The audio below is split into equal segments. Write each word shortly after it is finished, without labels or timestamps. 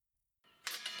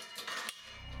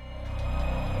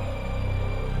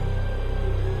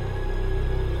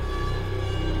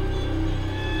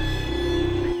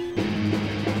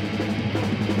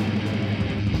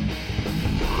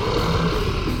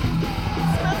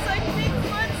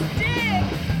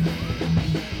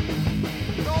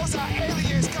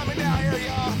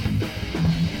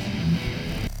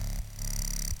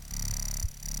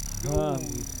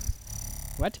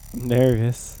What? I'm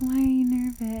nervous. Why are you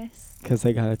nervous? Because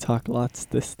I gotta talk lots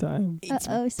this time. It's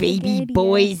Uh-oh, Baby spaghetti.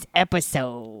 Boys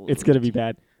episode. It's gonna be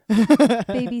bad.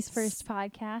 Baby's first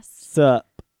podcast.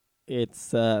 Sup?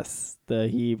 It's us, the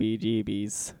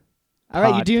heebie-jeebies. All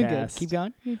right, you're doing good. podcast. Keep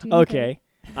going. You're doing Okay,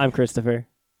 I'm Christopher. great.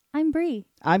 I'm Bree.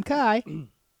 I'm Kai.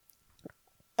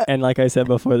 And like I said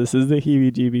before, this is the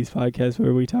heebie-jeebies podcast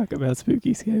where we talk about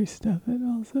spooky, scary stuff and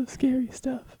also scary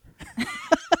stuff.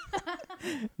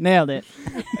 Nailed it.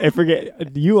 I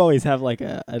forget, you always have like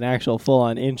an actual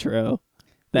full-on intro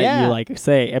that Yeah. you like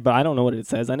say, but I don't know what it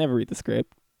says. I never read the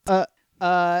script. This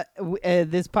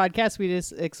podcast, we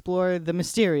just explore the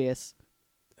mysterious,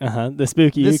 The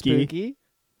spooky, the ooky, spooky,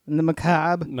 and the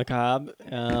macabre,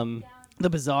 the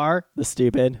bizarre.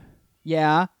 stupid.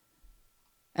 Yeah.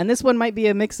 And this one might be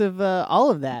a mix of all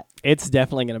of that. It's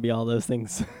definitely going to be all those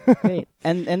things. Great.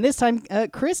 And this time,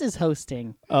 Kris is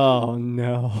hosting. Oh,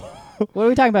 no. What are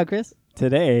we talking about, Kris?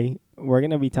 Today, we're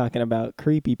going to be talking about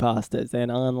creepypastas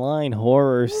and online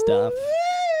horror stuff.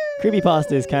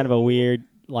 Creepypasta is kind of a weird,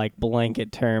 like,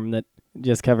 blanket term that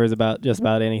just covers just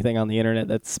about anything on the internet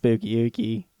that's spooky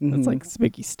ooky. It's like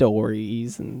spooky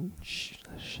stories and shit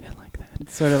like that.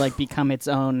 It's sort of like become its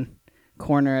own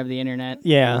corner of the internet.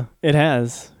 Yeah, it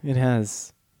has. It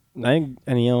has. That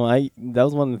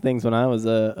was one of the things when I was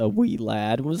a wee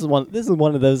lad. This is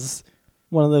one of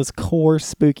those core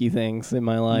spooky things in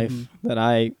my life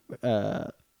that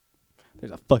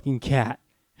there's a fucking cat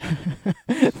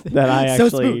that I So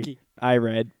actually spooky. I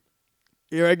read.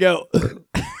 Here I go.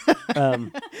 Oh,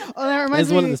 that reminds This is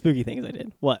me. one of the spooky things I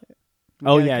did. What? We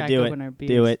Oh gotta yeah, crack do open our it. beers.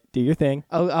 Do it. Do your thing.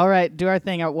 Oh, all right. Do our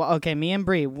thing. Okay, me and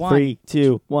Bree. 1. 3,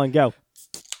 2, 1, go.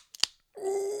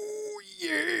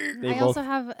 They I both- also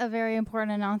have a very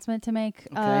important announcement to make.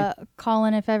 Okay.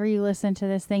 Colin, if ever you listen to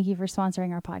this, thank you for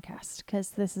sponsoring our podcast because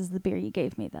this is the beer you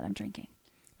gave me that I'm drinking.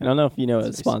 I don't know if you know what a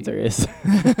That's sponsor is.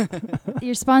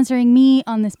 You're sponsoring me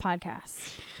on this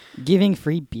podcast. Giving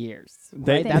free beers.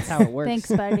 Right? That's how it works. Thanks,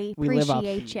 buddy. We live off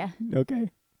Appreciate you. Okay.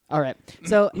 All right.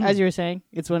 So, as you were saying,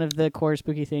 it's one of the core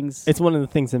spooky things. It's one of the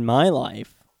things in my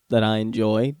life that I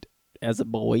enjoyed as a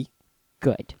boy.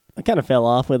 good. I kind of fell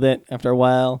off with it after a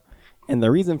while. And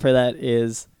the reason for that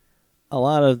is a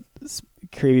lot of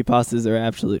creepypastas are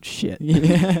absolute shit.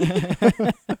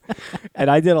 And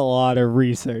I did a lot of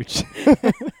research.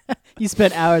 You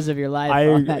spent hours of your life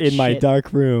on that in my shit.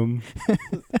 dark room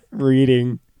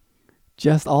reading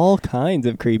just all kinds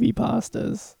of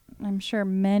creepypastas. I'm sure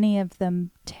many of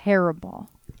them terrible.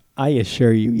 I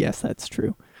assure you, yes, that's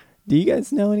true. Do you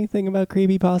guys know anything about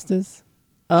creepypastas?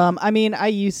 I mean, I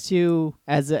used to,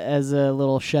 as a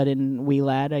little shut-in wee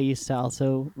lad, I used to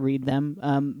also read them,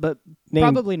 but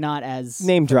probably not as...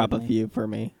 Name drop a frequently. few for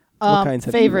me. What kinds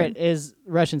have you favorite read? is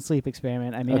Russian Sleep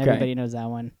Experiment. I mean, Okay. everybody knows that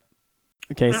one.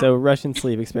 Okay, so Russian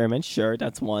Sleep Experiment, sure,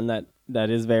 that's one that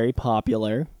is very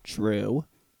popular. True.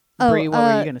 Bree, what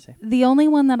were you going to say? The only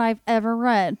one that I've ever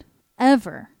read,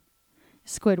 ever,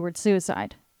 is Squidward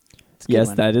Suicide. It's a good Yes,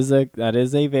 one. that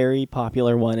is a very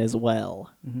popular one as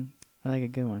well. Mm-hmm. I like a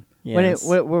good one. Yes.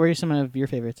 What were some of your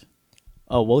favorites?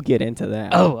 Oh, we'll get into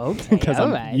that. Oh, okay. Because All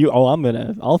right.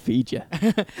 I'll feed you.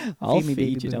 I'll Feed me, feed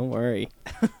baby you. boo. Don't worry.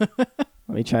 Let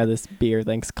me try this beer.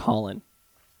 Thanks, Colin.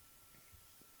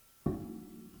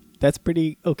 That's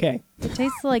pretty okay. It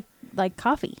tastes like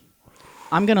coffee.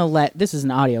 I'm going to this is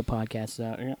an audio podcast,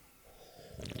 so... Yeah.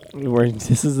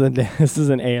 This is an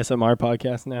ASMR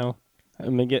podcast now.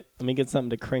 Let me get something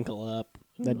to crinkle up.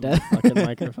 That does. Fucking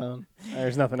microphone.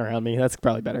 There's nothing around me. That's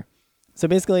probably better. So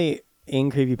basically,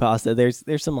 in creepypasta,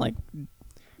 there's some like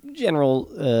general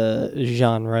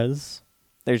genres.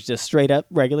 There's just straight up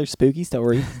regular spooky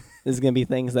stories. There's gonna be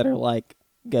things that are like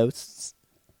ghosts,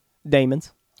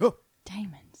 daemons,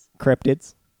 Diamonds.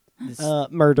 cryptids,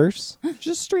 murders,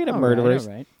 just straight up murderers,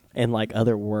 All right. and like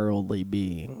otherworldly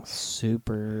beings.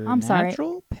 Supernatural? sorry.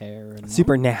 Paranormal?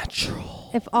 Supernatural.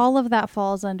 If all of that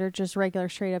falls under just regular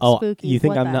straight up Oh, spooky, you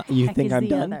think what I'm the not? You heck think is I'm the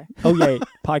done? other? Oh yeah,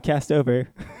 podcast over.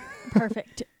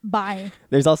 Perfect. Bye.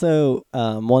 There's also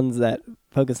ones that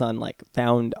focus on like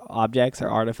found objects or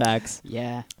artifacts.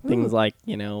 Yeah. Things like,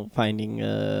 finding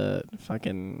a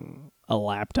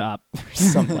laptop or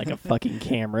something like a fucking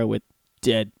camera with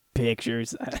dead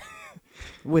pictures.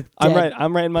 With I'm dead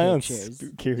writing my own pictures.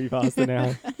 creepypasta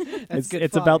now. That's good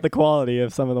it's fodder. about the quality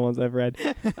of some of the ones I've read.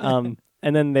 And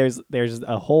then there's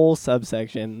a whole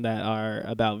subsection that are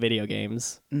about video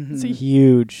games. Mhm. It's a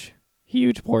huge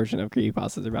portion of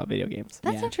creepypastas about video games.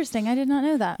 That's Yeah. interesting. I did not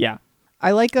know that. Yeah.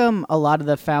 I like a lot of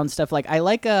the found stuff. Like I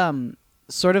like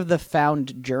sort of the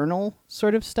found journal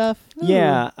sort of stuff.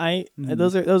 Yeah,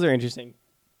 those are interesting.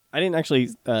 I didn't actually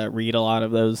read a lot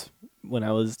of those when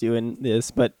I was doing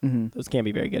this, but Mm-hmm. those can't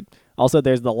be very good. Also,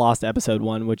 there's the Lost episode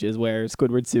one, which is where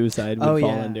Squidward's suicide would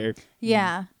fall under.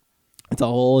 Yeah. It's a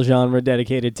whole genre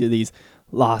dedicated to these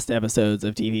lost episodes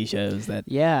of TV shows that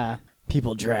Yeah.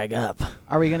 people drag up.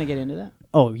 Are we gonna get into that?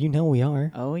 Oh, we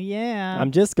are. Oh yeah.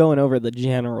 I'm just going over the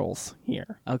generals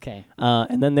here. Okay.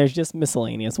 And then there's just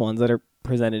miscellaneous ones that are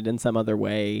presented in some other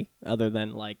way other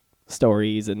than like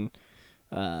stories. And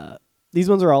these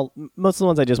ones are all, most of the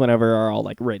ones I just went over are all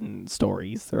like written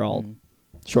stories. They're all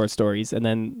short stories. And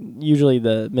then usually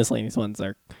the miscellaneous ones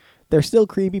they're still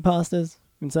creepypastas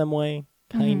in some way,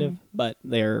 kind of, but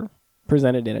they're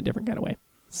presented in a different kind of way.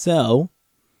 So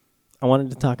I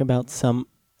wanted to talk about some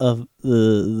of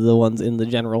the ones in the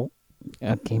general.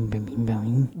 Okay.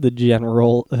 The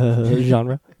general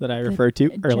genre that I referred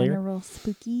to earlier. General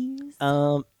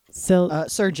spookies.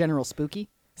 Sir General Spooky.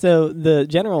 So the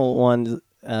general one,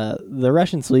 the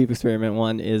Russian sleep experiment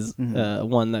one is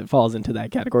one that falls into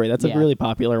that category. That's a really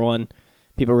popular one.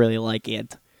 People really like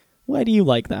it. Why do you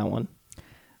like that one?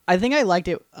 I think I liked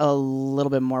it a little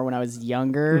bit more when I was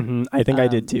younger. I think I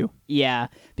did too. Yeah,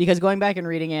 because going back and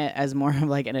reading it as more of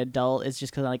like an adult, it's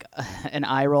just because like an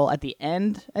eye roll at the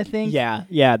end, I think.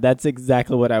 Yeah, that's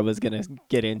exactly what I was gonna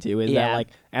get into. Is that Yeah. like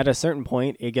at a certain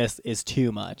point, it gets is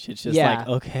too much. It's just Yeah. like,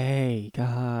 okay,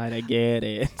 God, I get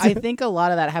it. I think a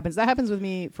lot of that happens. That happens with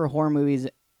me for horror movies,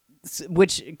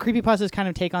 which creepypastas kind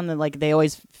of take on the like they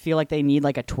always feel like they need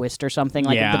like a twist or something.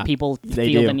 Like Yeah, the people they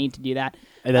feel do. the need to do that.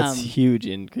 And that's huge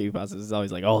in creepypastas. It's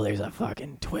always like, oh, there's a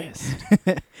fucking twist.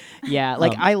 Yeah,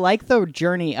 like I like the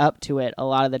journey up to it a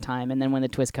lot of the time, and then when the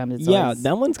twist comes, it's Yeah, always...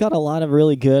 that one's got a lot of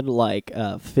really good like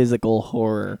physical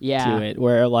horror to it,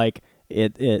 where like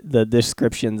the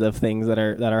descriptions of things that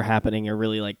are happening are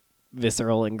really like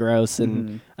visceral and gross.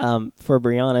 And for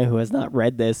Brianna, who has not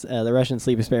read this, the Russian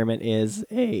sleep experiment is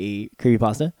a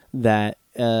creepypasta that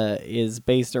is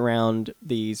based around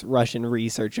these Russian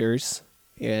researchers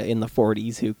in the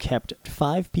 40s who kept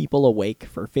 5 people awake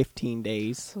for 15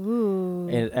 days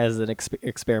as an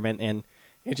experiment. And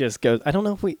it just goes, I don't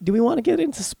know if we want to get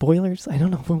into spoilers? I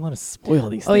don't know if we want to spoil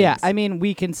these things. Oh yeah, I mean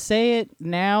we can say it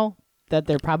now that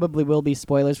there probably will be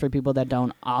spoilers for people that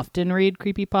don't often read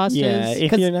creepypastas. Yeah,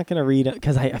 if you're not going to read it,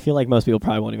 because I feel like most people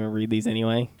probably won't even read these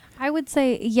anyway. I would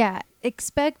say, yeah,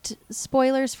 expect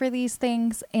spoilers for these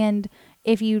things. And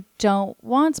if you don't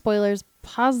want spoilers,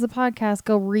 pause the podcast,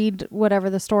 go read whatever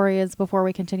the story is before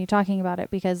we continue talking about it.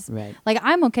 Because, like,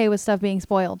 I'm okay with stuff being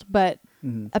spoiled, but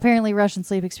apparently Russian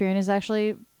Sleep Experiment is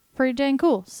actually pretty dang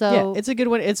cool. So yeah, it's a good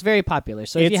one. It's very popular.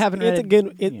 So if you haven't read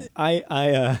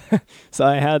so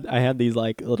I had these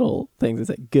like little things that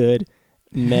said good,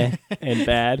 meh, and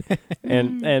bad,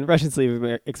 and Russian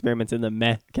Sleep Experiments in the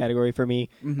meh category for me.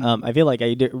 I feel like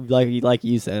I did, like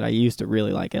you said, I used to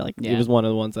really like it. Like it was one of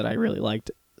the ones that I really liked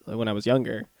when I was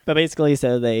younger. But basically,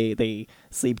 so they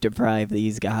sleep deprive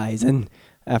these guys, and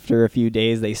after a few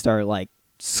days, they start like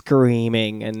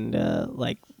screaming and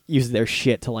like use their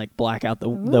shit to like black out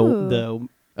the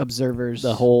observers,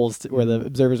 the holes where the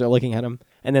observers are looking at them,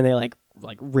 and then they like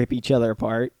rip each other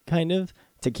apart, kind of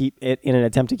to keep it in an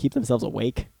attempt to keep themselves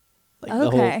awake. Like the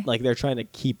whole, like they're trying to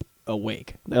keep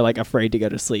awake. They're like afraid to go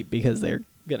to sleep because they're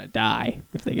gonna die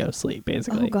if they go to sleep.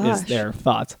 Basically, is their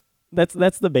thoughts.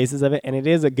 That's the basis of it, and it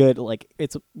is a good like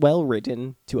it's well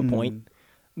written to a point,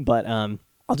 but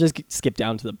I'll just skip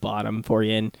down to the bottom for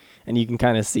you, and you can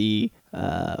kind of see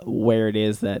where it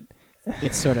is that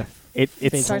it's sort of it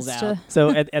fizzles out.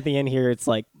 So at the end here, it's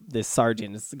like this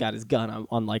sergeant has got his gun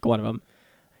on like one of them.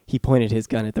 He pointed his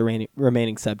gun at the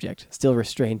remaining subject, still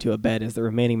restrained to a bed as the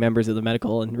remaining members of the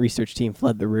medical and research team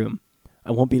fled the room.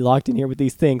 I won't be locked in here with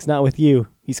these things, not with you,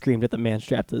 he screamed at the man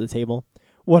strapped to the table.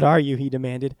 What are you, he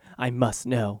demanded. I must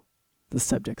know. The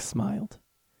subject smiled.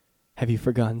 Have you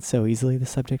forgotten so easily, the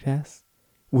subject asked.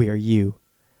 We are you.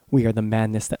 We are the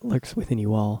madness that lurks within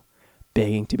you all,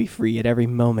 begging to be free at every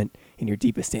moment in your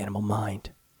deepest animal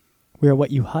mind. We are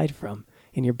what you hide from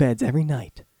in your beds every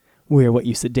night. We are what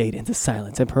you sedate into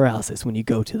silence and paralysis when you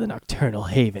go to the nocturnal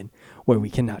haven where we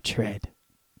cannot tread.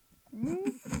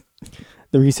 The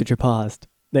researcher paused,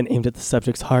 then aimed at the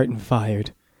subject's heart and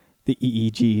fired. The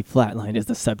EEG flatlined as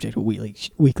the subject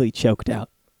weakly choked out.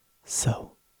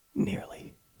 So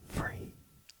nearly free.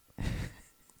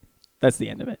 That's the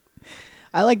end of it.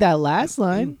 I like that last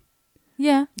line.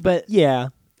 Yeah. But yeah,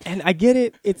 and I get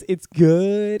it. It's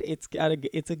good.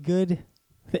 It's a good.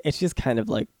 It's just kind of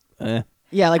like.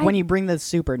 Yeah, like when you bring the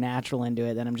supernatural into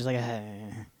it, then I'm just like.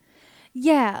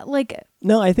 Yeah, like.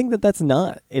 No, I think that's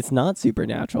not. It's not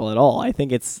supernatural at all. I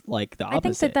think it's like the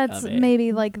opposite. I think that's of it.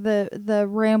 maybe like the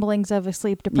ramblings of a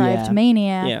sleep deprived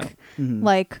maniac,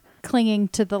 like clinging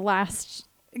to the last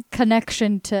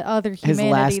connection to other His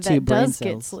humanity last two that brain does get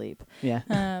cells. sleep. Yeah.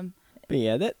 But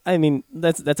yeah,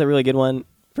 that's a really good one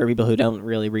for people who don't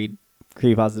really read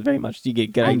creepypastas very much. You get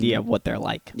a good idea of what they're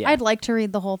like. Yeah. I'd like to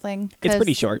read the whole thing. It's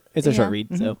pretty short. It's a short Yeah.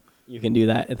 read, so you can do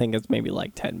that. I think it's maybe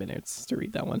like 10 minutes to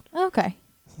read that one. Okay.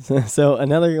 So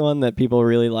another one that people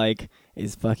really like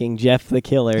is fucking Jeff the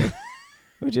Killer,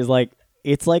 which is like,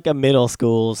 it's like a middle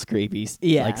school creepy,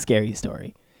 like scary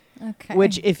story. Okay.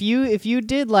 Which if you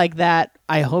did like that,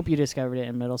 I hope you discovered it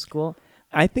in middle school.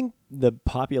 I think the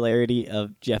popularity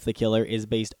of Jeff the Killer is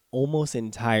based almost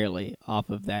entirely off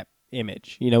of that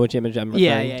image. You know which image I'm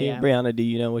referring to? Yeah. Brianna, do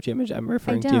you know which image I'm I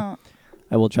referring to?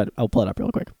 don't. I'll pull it up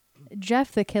real quick.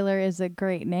 Jeff the Killer is a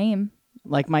great name.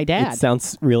 Like my dad. It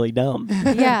sounds really dumb.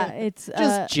 Yeah, it's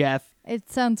Just Jeff.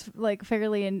 It sounds like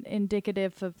fairly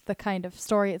indicative of the kind of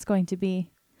story it's going to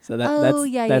be. So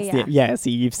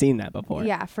see, you've seen that before.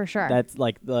 Yeah, for sure. That's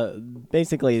like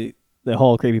basically the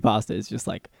whole creepypasta is just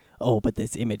like, oh, but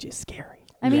this image is scary.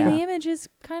 I mean, the image is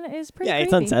pretty Yeah, creepy.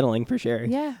 it's unsettling for sure.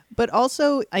 Yeah. But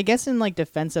also, I guess in like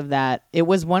defense of that, it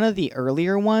was one of the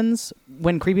earlier ones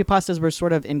when creepypastas were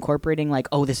sort of incorporating like,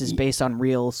 oh, this is based on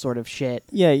real sort of shit.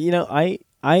 Yeah,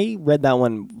 I read that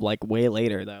one like way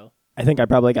later though. I think I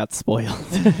probably got spoiled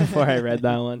before I read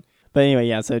that one. But anyway,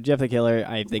 yeah, so Jeff the Killer,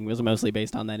 I think, was mostly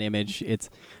based on that image.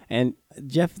 And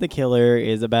Jeff the Killer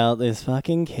is about this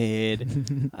fucking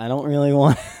kid. I don't really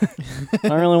want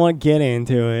to get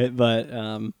into it, but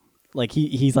like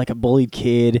he's like a bullied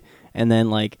kid, and then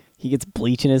like he gets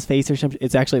bleach in his face or something.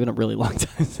 It's actually been a really long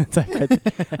time since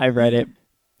I've read it.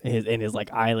 His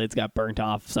like eyelids got burnt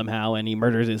off somehow, and he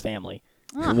murders his family.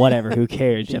 Whatever, who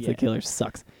cares? Jeff the Killer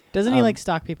sucks. Doesn't he like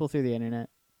stalk people through the internet?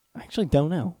 I actually don't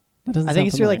know. I think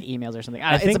it's through like emails or something.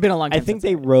 It's been a long time. I think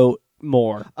they wrote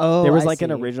more. Oh, there was I like see.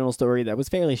 an original story that was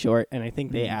fairly short, and I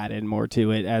think they added more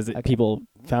to it as people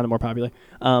found it more popular.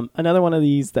 Another one of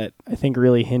these that I think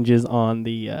really hinges on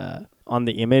the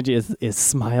image is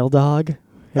Smile Dog.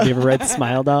 Have you ever read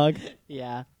Smile Dog?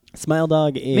 Yeah. Smile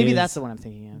Dog is Maybe that's the one I'm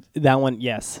thinking of. that one.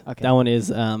 Yes. Okay. That one is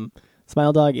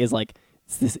Smile Dog is like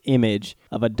it's this image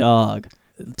of a dog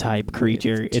type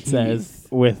creature. It says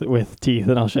with teeth,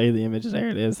 and I'll show you the image. There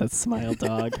it is. That's Smile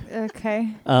Dog. Okay.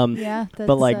 Yeah. That's,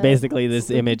 but like basically this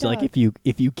spooky image, dog. like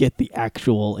if you get the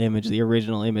actual image, the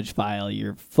original image file,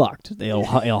 you're fucked. It'll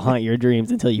haunt your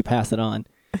dreams until you pass it on.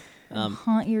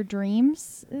 Haunt your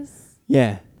dreams is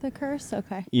Yeah. the curse.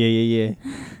 Okay. Yeah.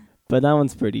 But that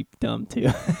one's pretty dumb too.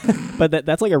 But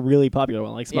that's like a really popular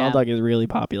one. Like Smile Dog is really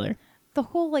popular. The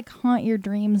whole like haunt your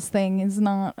dreams thing is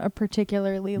not a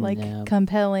particularly like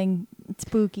compelling,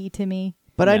 spooky to me.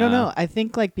 But I don't know. I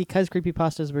think like because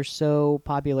creepypastas were so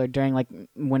popular during like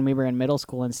when we were in middle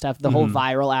school and stuff, the whole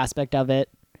viral aspect of it.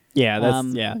 Yeah,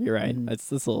 you're right.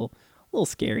 That's a little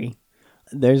scary.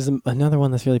 There's another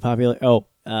one that's really popular.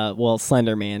 Well,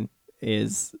 Slender Man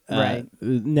is right.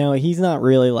 No, he's not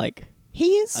really like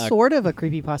he is sort of a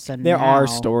creepypasta now. There are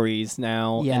stories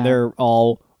now, and they're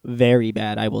all very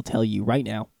bad. I will tell you right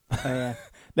now. Oh yeah,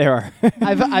 there are.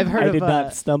 I've heard. I did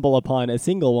not stumble upon a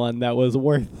single one that was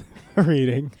worth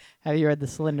reading. Have you read the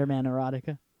Slender Man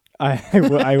erotica?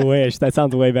 I wish. That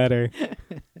sounds way better.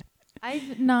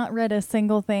 I've not read a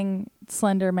single thing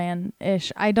Slender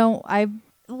Man-ish. I've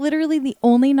literally the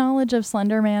only knowledge of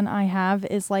Slender Man I have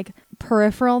is like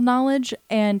peripheral knowledge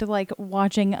and like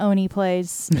watching Oni play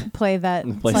that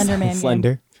Slender Man Slender.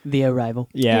 game. The Arrival.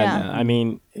 Yeah. No, I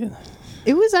mean,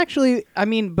 it was actually. I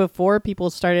mean, before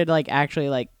people started like actually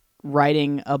like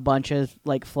writing a bunch of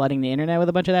like flooding the internet with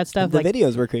a bunch of that stuff. The like,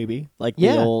 videos were creepy, like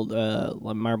the old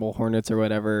like Marble Hornets or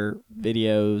whatever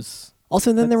videos.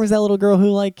 Also, then there was that little girl who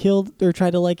like killed or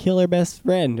tried to like kill her best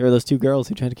friend, or those two girls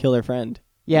who tried to kill her friend.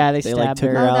 Yeah, they like stabbed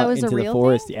took her. her that out was a into the real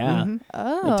forest. thing? Yeah,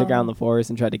 Oh, they took her out in the forest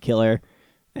and tried to kill her,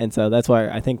 and so that's why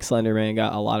I think Slender Man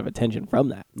got a lot of attention from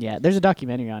that. Yeah, there's a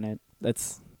documentary on it.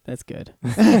 That's good.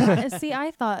 See,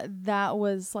 I thought that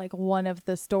was like one of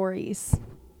the stories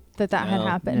that had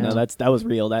happened. No, that was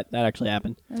real. That actually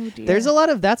happened. Oh dear. There's a lot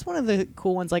of that's one of the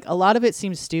cool ones. Like a lot of it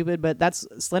seems stupid, but that's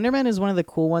Slenderman is one of the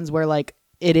cool ones where like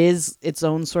it is its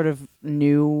own sort of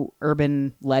new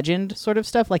urban legend sort of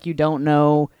stuff. Like you don't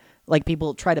know, like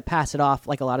people try to pass it off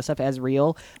like a lot of stuff as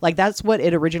real. Like that's what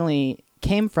it originally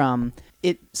came from.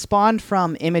 It spawned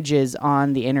from images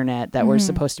on the internet that were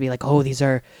supposed to be like, oh, these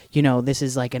are, this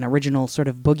is like an original sort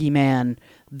of boogeyman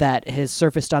that has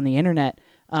surfaced on the internet.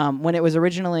 When it was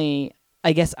originally,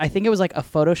 I think it was like a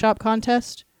Photoshop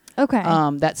contest. Okay.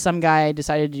 That some guy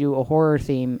decided to do a horror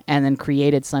theme and then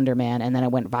created Slender Man, and then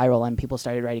it went viral and people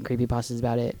started writing creepypastas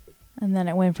about it. And then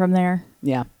it went from there.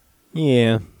 Yeah.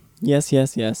 Yeah. Yes.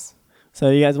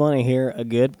 So you guys want to hear a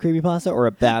good creepypasta or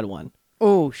a bad one?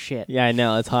 Oh shit! Yeah, I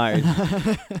know it's hard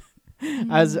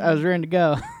I was ready to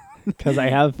go. because I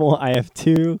have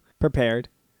two prepared.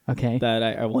 Okay. That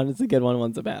I one is a good one,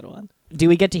 one's a bad one. Do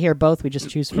we get to hear both? We just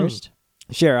choose first.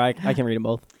 Sure, I can read them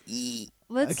both.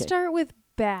 Let's Okay. start with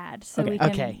bad, so Okay. we can.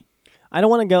 Okay. I don't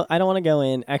want to go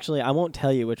in. Actually, I won't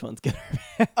tell you which one's good.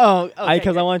 Oh, okay.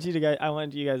 Because I want you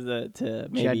guys to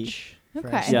maybe judge.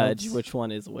 Okay. judge which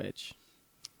one is which.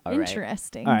 All right.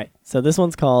 Interesting. All right. So this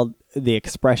one's called The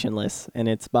Expressionless, and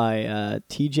it's by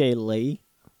T.J. Lee.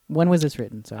 When was this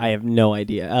written? Sorry. I have no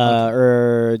idea.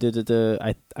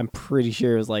 I'm pretty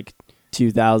sure it was like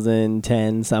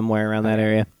 2010, somewhere around that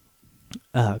area.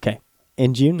 Okay.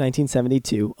 In June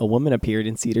 1972, a woman appeared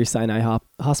in Cedars-Sinai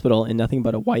Hospital in nothing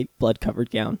but a white,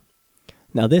 blood-covered gown.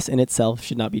 Now this in itself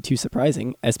should not be too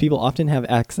surprising, as people often have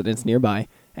accidents nearby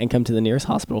and come to the nearest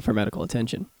hospital for medical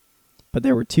attention. But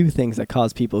there were two things that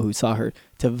caused people who saw her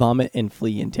to vomit and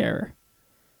flee in terror.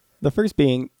 The first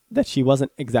being that she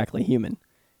wasn't exactly human.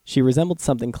 She resembled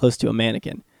something close to a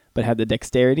mannequin, but had the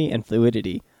dexterity and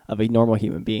fluidity of a normal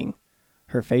human being.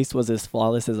 Her face was as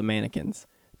flawless as a mannequin's,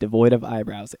 devoid of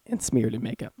eyebrows and smeared in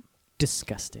makeup.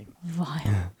 Disgusting.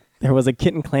 Vile. There was a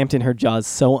kitten clamped in her jaws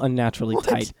so unnaturally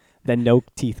tight that no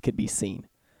teeth could be seen,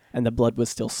 and the blood was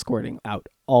still squirting out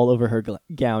all over her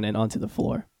gown and onto the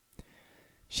floor.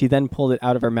 She then pulled it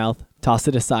out of her mouth, tossed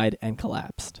it aside, and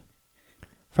collapsed.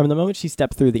 From the moment she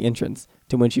stepped through the entrance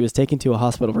to when she was taken to a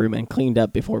hospital room and cleaned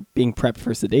up before being prepped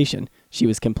for sedation, she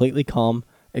was completely calm,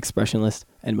 expressionless,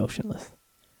 and motionless.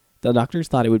 The doctors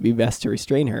thought it would be best to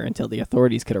restrain her until the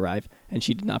authorities could arrive, and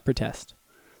she did not protest.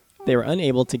 They were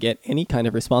unable to get any kind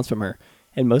of response from her,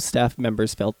 and most staff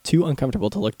members felt too uncomfortable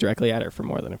to look directly at her for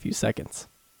more than a few seconds.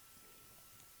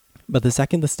 But the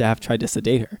second the staff tried to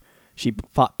sedate her, she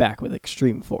fought back with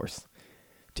extreme force.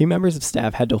 Two members of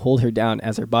staff had to hold her down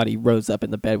as her body rose up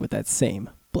in the bed with that same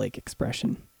blank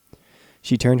expression.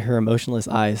 She turned her emotionless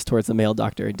eyes towards the male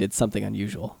doctor and did something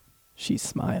unusual. She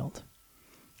smiled.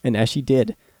 And as she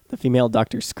did, the female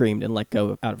doctor screamed and let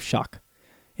go out of shock.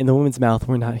 In the woman's mouth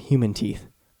were not human teeth,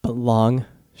 but long,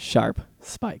 sharp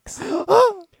spikes.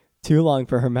 Too long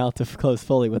for her mouth to close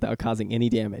fully without causing any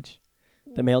damage.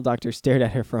 The male doctor stared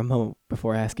at her for a moment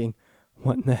before asking,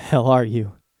 "What in the hell are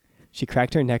you?" She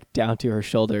cracked her neck down to her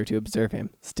shoulder to observe him,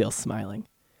 still smiling.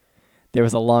 There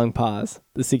was a long pause.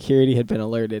 The security had been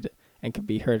alerted and could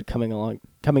be heard coming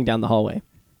down the hallway.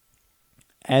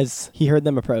 As he heard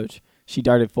them approach, she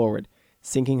darted forward,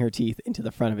 sinking her teeth into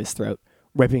the front of his throat,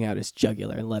 ripping out his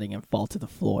jugular and letting him fall to the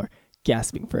floor,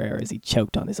 gasping for air as he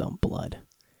choked on his own blood.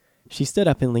 She stood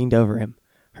up and leaned over him,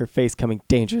 her face coming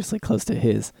dangerously close to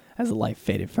his as the light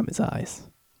faded from his eyes.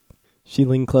 She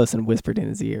leaned close and whispered in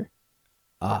his ear,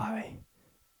 "I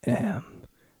am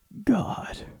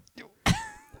God."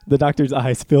 The doctor's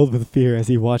eyes filled with fear as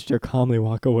he watched her calmly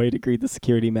walk away to greet the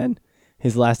security men.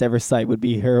 His last ever sight would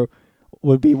be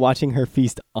watching her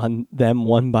feast on them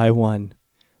one by one.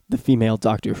 The female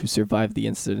doctor who survived the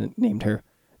incident named her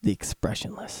the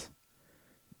Expressionless.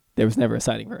 There was never a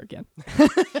sighting of her again.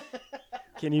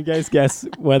 Can you guys guess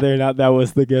whether or not that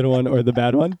was the good one or the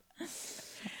bad one?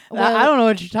 Well, I don't know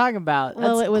what you're talking about.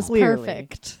 Well, That's it was clearly-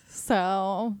 perfect.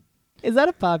 So Is that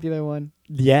a popular one?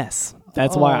 Yes,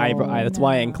 that's why Oh, that's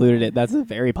why I no. included it. That's a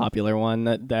very popular one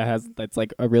that's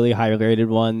like a really high rated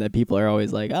one that people are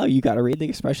always like, "Oh, you got to read The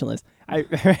Expressionless." I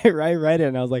read it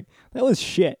and I was like, "That was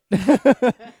shit."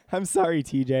 I'm sorry,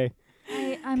 TJ.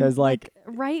 I'm 'Cause, like-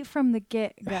 right from the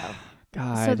get go.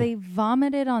 God. So they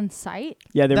vomited on sight.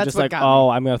 yeah, they were That's just what like, got "Oh,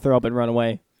 I'm gonna throw up and run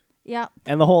away," Yeah.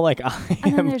 and the whole like, "I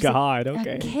And then am there's God." A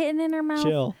Okay, kitten in her mouth.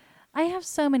 chill. I have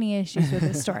so many issues with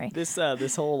this story. This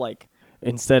whole like,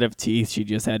 instead of teeth, she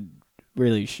just had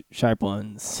really sharp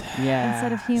ones. Yeah.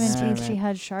 Instead of human Yeah, teeth, she right.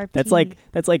 had sharp That's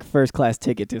teeth. like first class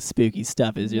ticket to spooky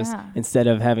stuff. Is just Yeah. instead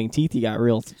of having teeth, you got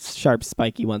real sharp,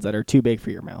 spiky ones that are too big for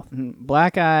your mouth.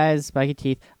 Black eyes, spiky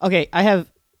teeth. Okay, I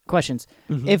have questions.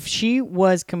 Mhm. If she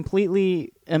was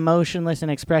completely emotionless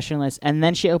and expressionless, and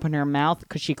then she opened her mouth,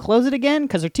 could she close it again?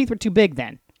 Because her teeth were too big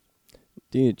then.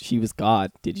 Dude, she was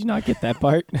God. Did you not get that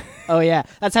part? Oh yeah,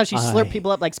 that's how she slurped I-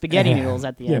 people up like spaghetti noodles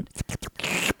at the Yeah. end.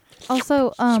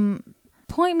 Also,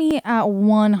 point me at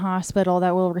one hospital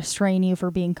that will restrain you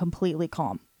for being completely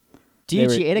calm.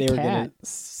 Dude, she ate They a were gonna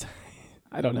cat.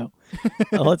 I don't know.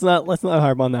 Let's not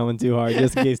harp on that one too hard,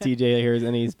 just in case TJ hears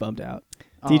and he's bumped out.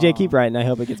 TJ, keep writing. I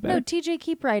hope it gets better. No, TJ,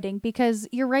 keep writing because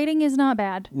your writing is not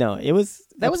bad. No, it was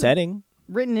That was- upsetting.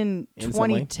 Written in In some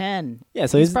way. 2010. Yeah,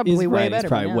 so he's probably way right, better He's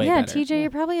probably by now. way Yeah, better. TJ, you're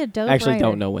probably a dope I actually writer.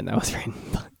 don't know when that was written.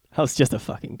 But that was just a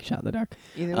fucking shot in the dark.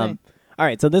 Either way. All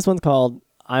right, so this one's called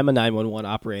 "I'm a 911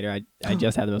 Operator. I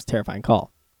just had the most terrifying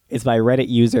call." It's by Reddit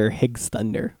user Higgs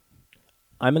Thunder.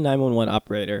 I'm a 911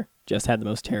 operator. Just had the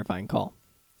most terrifying call.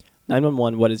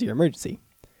 911, what is your emergency?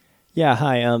 Yeah,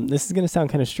 hi. This is going to sound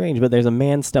kind of strange, but there's a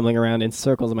man stumbling around in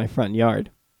circles in my front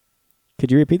yard.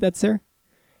 Could you repeat that, sir?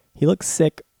 He looks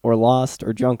sick or lost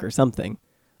or drunk or something.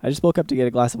 I just woke up to get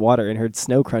a glass of water and heard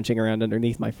snow crunching around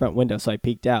underneath my front window, so I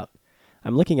peeked out.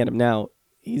 I'm looking at him now.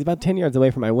 He's about 10 yards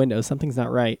away from my window. Something's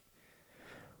not right.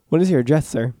 What is your address,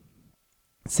 sir?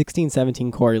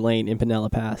 1617 Quarry Lane in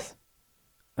Pinella Pass.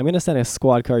 I'm going to send a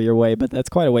squad car your way, but that's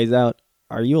quite a ways out.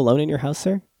 Are you alone in your house,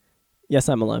 sir? Yes,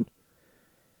 I'm alone.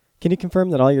 Can you confirm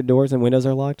that all your doors and windows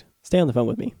are locked? Stay on the phone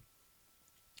with me.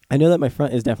 I know that my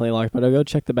front is definitely locked, but I'll go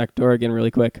check the back door again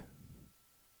really quick.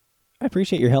 I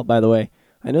appreciate your help, by the way.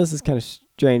 I know this is kind of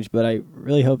strange, but I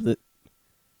really hope that...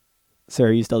 Sir,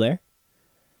 are you still there?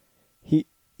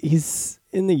 He's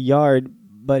in the yard,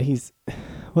 but he's...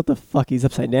 What the fuck? He's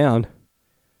upside down.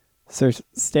 Sir,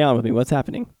 stay on with me. What's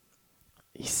happening?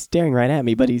 He's staring right at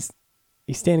me, but he's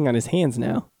standing on his hands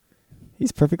now.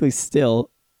 He's perfectly still,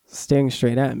 staring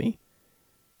straight at me.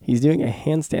 He's doing a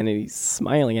handstand and he's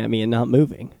smiling at me and not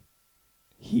moving.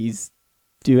 He's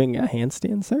doing a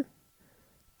handstand, sir?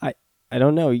 I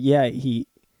don't know. Yeah,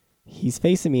 he's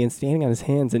facing me and standing on his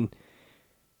hands, and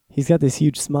he's got this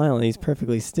huge smile and he's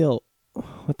perfectly still.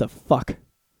 What the fuck?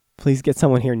 Please get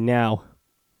someone here now.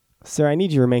 Sir, I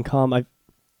need you to remain calm. I've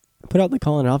put out the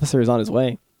call and an officer is on his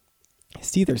way.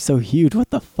 His teeth are so huge. What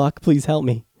the fuck? Please help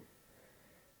me.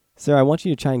 Sir, I want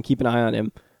you to try and keep an eye on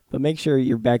him, but make sure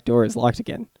your back door is locked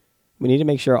again. We need to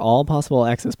make sure all possible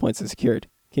access points are secured.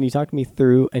 Can you talk me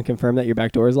through and confirm that your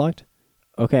back door is locked?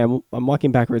 Okay, I'm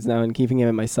walking backwards now and keeping him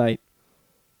in my sight.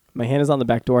 My hand is on the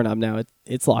back door knob now.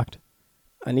 It's locked.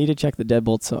 I need to check the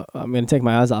deadbolt, so I'm going to take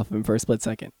my eyes off him for a split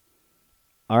second.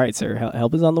 All right, sir.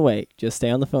 Help is on the way. Just stay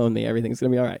on the phone with me. Everything's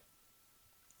going to be all right.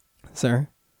 Sir?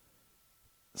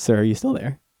 Sir, are you still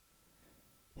there?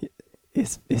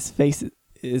 His face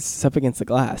is up against the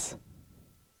glass.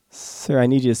 Sir, I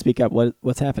need you to speak up.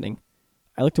 What's happening?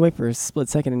 I looked away for a split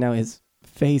second, and now his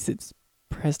face, it's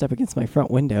pressed up against my front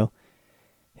window.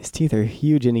 His teeth are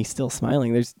huge, and he's still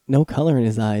smiling. There's no color in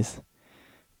his eyes.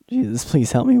 Jesus,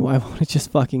 please help me. Why won't it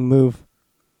just fucking move?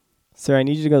 Sir, I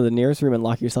need you to go to the nearest room and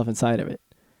lock yourself inside of it.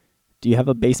 Do you have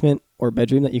a basement or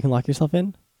bedroom that you can lock yourself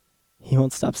in? He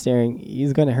won't stop staring.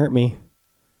 He's going to hurt me.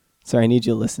 Sir, I need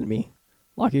you to listen to me.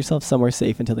 Lock yourself somewhere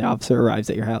safe until the officer arrives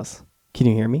at your house. Can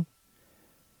you hear me?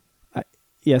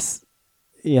 Yes,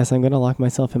 I'm going to lock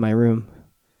myself in my room.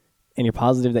 And you're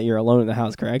positive that you're alone in the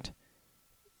house, correct?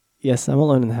 Yes, I'm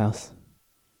alone in the house.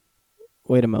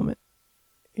 Wait a moment.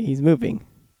 He's moving.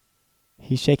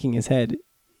 He's shaking his head.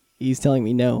 He's telling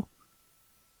me no.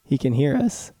 He can hear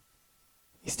us.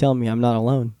 He's telling me I'm not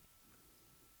alone.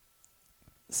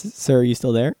 Sir, are you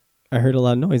still there? I heard a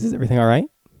lot of noise. Is everything all right?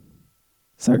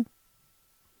 Sir?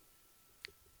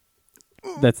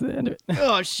 That's the end of it.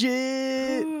 Oh,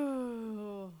 shit.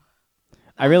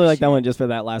 I really like that one just for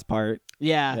that last part.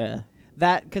 Yeah.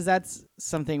 Because that's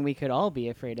something we could all be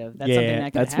afraid of. That's yeah, something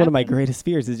that could that's happen. one of my greatest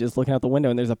fears is just looking out the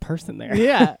window and there's a person there.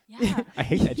 Yeah. Yeah. I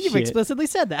hate that You've shit. explicitly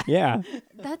said that. Yeah.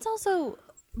 That's also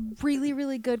really,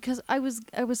 really good because I was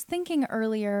thinking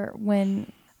earlier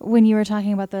when you were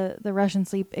talking about the Russian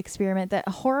sleep experiment that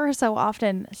horror so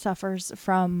often suffers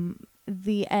from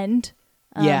the end.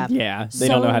 Yeah. Yeah. They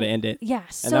don't know how to end it. Yeah.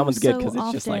 And that one's good because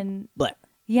it's just like, bleh.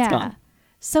 Yeah. gone.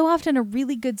 So often a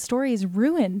really good story is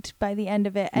ruined by the end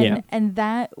of it. And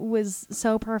that was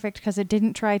so perfect because it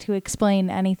didn't try to explain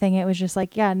anything. It was just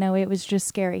like, yeah, no, it was just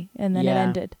scary. And then it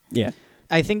ended. Yeah.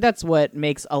 I think that's what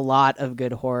makes a lot of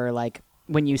good horror. Like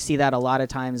when you see that a lot of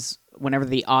times whenever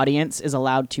the audience is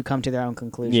allowed to come to their own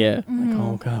conclusion. Yeah. Mm-hmm. Like,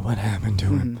 oh God, what happened to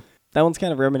him? That one's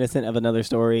kind of reminiscent of another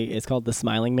story. It's called The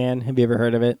Smiling Man. Have you ever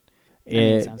heard of it?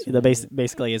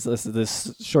 Basically is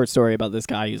this short story about this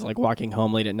guy who's like walking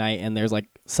home late at night and there's like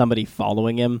somebody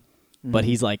following him, but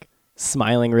he's like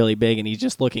smiling really big and he's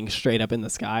just looking straight up in the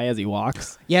sky as he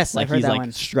walks. Yes, like I've heard he's that like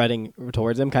one. strutting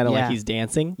towards him, kind of like he's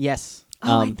dancing. Yes.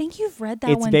 Oh, I think you've read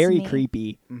that it's one. It's very to me.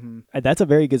 creepy. That's a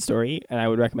very good story, and I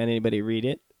would recommend anybody read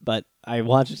it. But I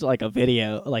watched like a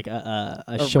video, like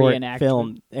a short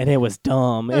film, and it was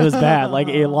dumb. It was bad. Like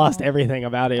it lost everything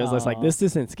about it. It was just like, this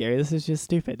isn't scary. This is just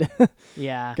stupid.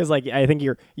 Yeah. Because like I think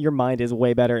your mind is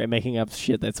way better at making up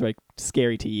shit that's like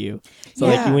scary to you. So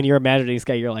like when you're imagining this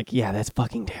guy, you're like, yeah, that's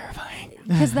fucking terrifying.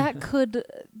 Because that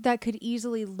could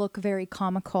easily look very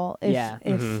comical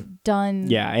if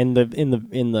done. Yeah, in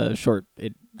the short,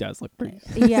 it does look pretty.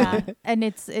 Yeah, and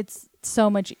it's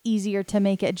so much easier to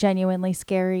make it genuinely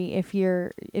scary if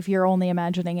you're only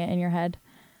imagining it in your head.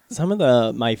 Some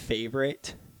of my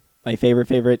favorite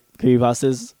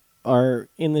creepypastas are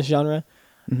in this genre,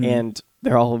 and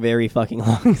They're all very fucking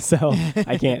long, so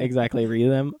I can't exactly read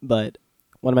them. But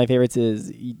one of my favorites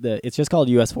is it's just called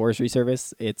U.S. Forestry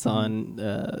Service. It's on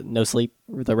No Sleep,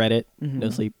 the Reddit, No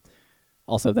Sleep.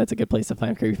 Also, that's a good place to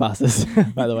find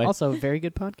creepypastas, by the way. Also, very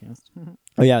good podcast.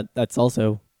 Oh yeah, that's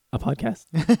also a podcast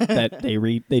that they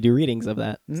read. They do readings of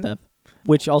that stuff.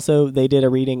 Which also they did a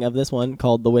reading of this one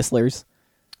called The Whistlers,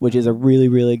 which is a really,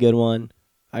 really good one.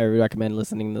 I recommend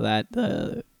listening to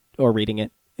that or reading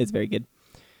it. It's very good.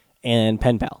 And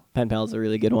Pen Pal. Pen Pal is a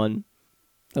really good one.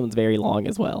 That one's very long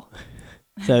as well.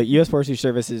 So U.S. Forestry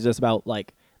Service is just about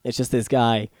it's just this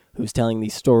guy who's telling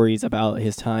these stories about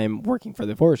his time working for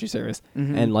the Forestry Service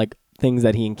and things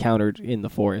that he encountered in the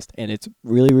forest. And it's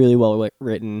really, really well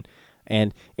written,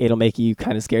 and it'll make you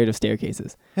kind of scared of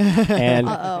staircases. And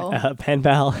Pen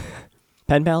Pal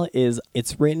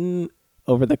it's written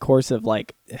over the course of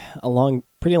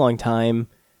pretty long time.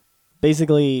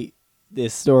 Basically,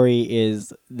 this story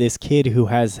is this kid who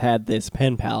has had this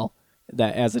pen pal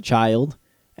that as a child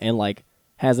and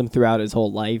has him throughout his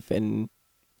whole life. And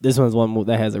this one's one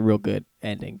that has a real good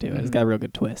ending to it. It's got a real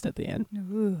good twist at the end.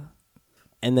 Ooh.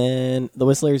 And then The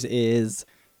Whistlers it's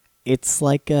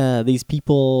these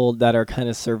people that are kind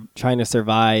of trying to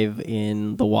survive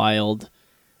in the wild,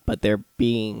 but they're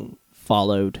being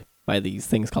followed by these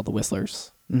things called the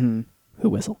Whistlers who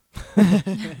whistle.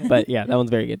 But yeah, that one's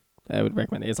very good. I would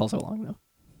recommend it. It's also long though.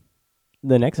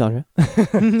 The next genre,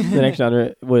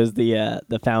 was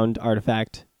the found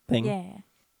artifact thing. Yeah.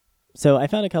 So I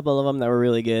found a couple of them that were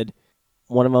really good.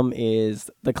 One of them is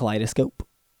the Kaleidoscope,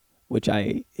 which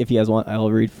if you guys want, I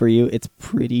will read for you. It's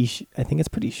I think it's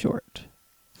pretty short.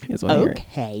 You guys want to hear it?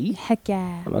 Okay. Heck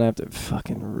yeah. I'm gonna have to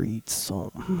fucking read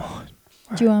so much.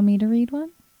 Do you want me to read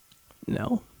one?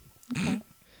 No. Okay.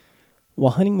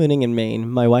 While honeymooning in Maine,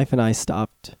 my wife and I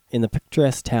stopped in the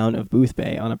picturesque town of Booth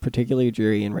Bay on a particularly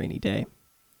dreary and rainy day.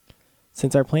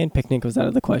 Since our planned picnic was out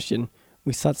of the question,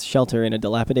 we sought shelter in a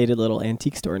dilapidated little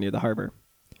antique store near the harbor.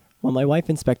 While my wife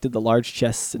inspected the large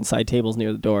chests and side tables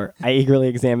near the door, I eagerly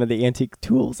examined the antique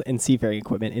tools and seafaring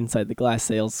equipment inside the glass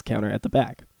sales counter at the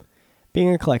back.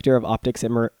 Being a collector of optics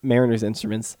and mariner's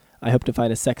instruments, I hoped to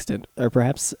find a sextant, or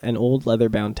perhaps an old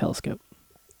leather-bound telescope.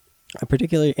 A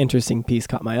particularly interesting piece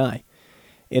caught my eye.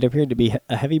 It appeared to be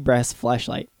a heavy brass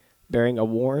flashlight bearing a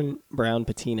worn brown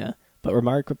patina, but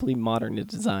remarkably modern in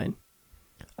design.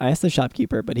 I asked the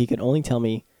shopkeeper, but he could only tell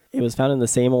me it was found in the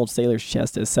same old sailor's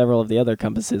chest as several of the other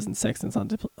compasses and sextants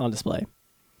on display.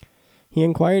 He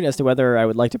inquired as to whether I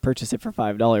would like to purchase it for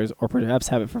 $5 or perhaps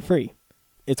have it for free.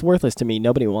 It's worthless to me,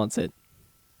 nobody wants it.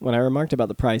 When I remarked about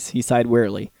the price, he sighed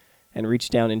wearily and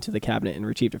reached down into the cabinet and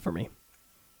retrieved it for me.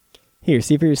 Here,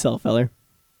 see for yourself, feller.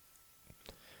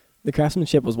 The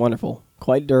craftsmanship was wonderful,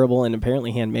 quite durable and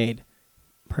apparently handmade,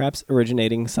 perhaps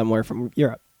originating somewhere from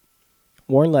Europe.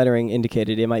 Worn lettering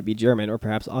indicated it might be German or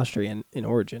perhaps Austrian in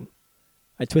origin.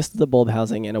 I twisted the bulb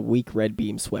housing and a weak red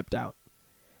beam swept out.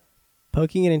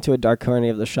 Poking it into a dark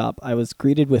corner of the shop, I was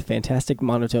greeted with fantastic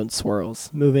monotone swirls,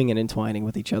 moving and entwining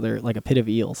with each other like a pit of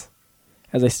eels.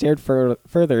 As I stared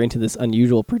further into this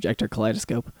unusual projector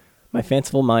kaleidoscope, my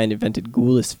fanciful mind invented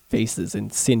ghoulish faces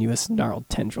and sinuous, gnarled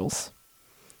tendrils.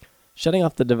 Shutting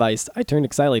off the device, I turned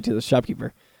excitedly to the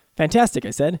shopkeeper. Fantastic,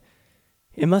 I said.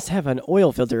 It must have an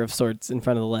oil filter of sorts in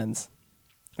front of the lens.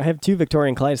 I have 2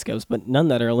 Victorian kaleidoscopes, but none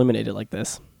that are illuminated like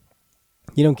this.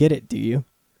 You don't get it, do you?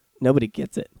 Nobody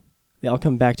gets it. They all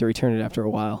come back to return it after a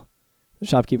while. The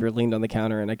shopkeeper leaned on the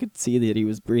counter, and I could see that he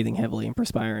was breathing heavily and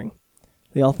perspiring.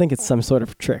 They all think it's some sort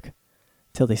of trick,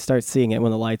 till they start seeing it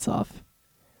when the light's off.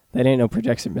 That ain't no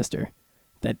projection, mister.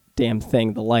 That damn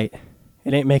thing, the light,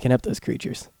 it ain't making up those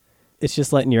creatures. It's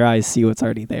just letting your eyes see what's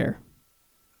already there.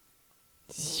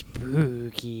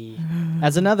 Spooky.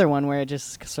 That's another one where it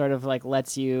just sort of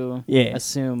lets you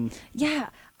assume. Yeah,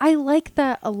 I like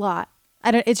that a lot.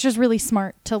 It's just really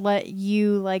smart to let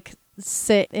you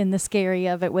sit in the scary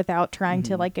of it without trying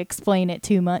to explain it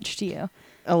too much to you.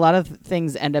 A lot of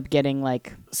things end up getting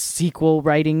sequel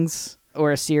writings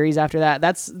or a series after that.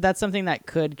 That's something that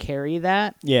could carry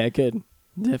that. Yeah, it could.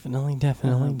 Definitely.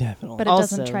 But it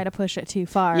doesn't try to push it too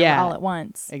far all at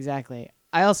once. Exactly.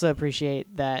 I also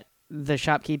appreciate that the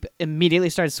shopkeep immediately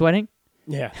starts sweating.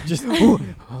 Yeah. Just, you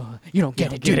don't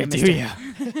get it, do you?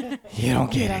 You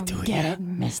don't get it, do you? Get it,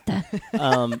 mister.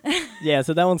 Yeah,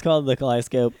 so that one's called The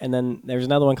Kaleidoscope. And then there's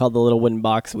another one called The Little Wooden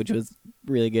Box, which was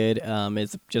really good.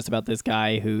 It's just about this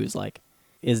guy who's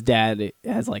his dad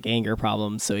has anger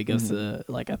problems. So he goes to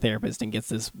a therapist and gets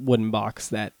this wooden box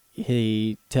that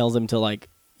he tells him to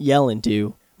yell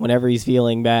into whenever he's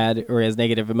feeling bad or has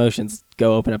negative emotions.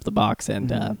 Go open up the box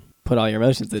and put all your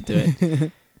emotions into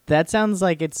it. That sounds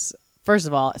like it's First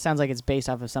of all, it sounds like it's based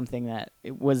off of something that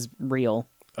it was real.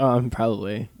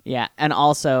 Probably. Yeah, and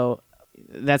also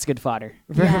that's good fodder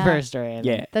for a story. I think.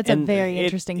 Yeah, That's a very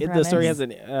interesting The premise. story has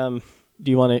an. Do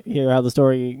you want to hear how the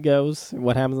story goes?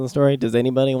 What happens in the story? Does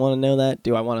anybody want to know that?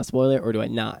 Do I want to spoil it or do I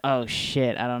not? Oh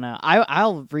shit, I don't know.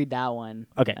 I'll read that one.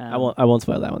 Okay, I won't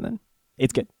spoil that one then.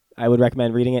 It's good. I would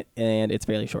recommend reading it, and it's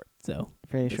fairly short. So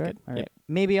Very it's short. good. All right. Yeah.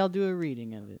 Maybe I'll do a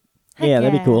reading of it. Heck Yeah,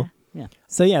 that'd be cool. Yeah.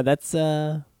 So yeah, that's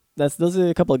those are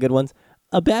a couple of good ones.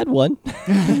 A bad one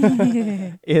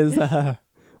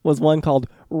was one called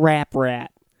Rap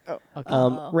Rat. Oh,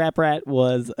 okay. Rap Rat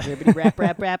was Ribbity rap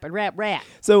rap rap and rap rat.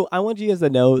 So I want you guys to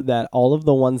know that all of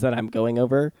the ones that I'm going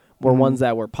over were ones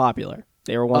that were popular.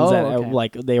 They were ones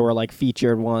that they were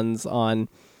featured ones on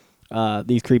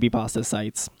these creepypasta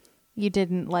sites. You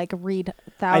didn't read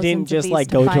thousands. I didn't just of these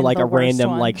go to find a the worst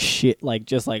random one. shit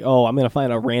oh, I'm gonna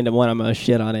find a random one, I'm gonna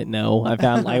shit on it. No,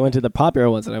 I went to the popular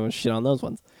ones and I went shit on those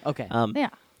ones. Okay. Yeah.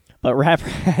 But Rap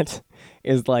Rat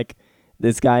is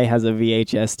this guy has a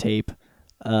VHS tape,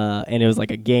 and it was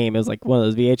like a game. It was like one of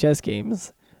those VHS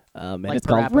games, and it's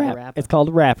called Rap. It's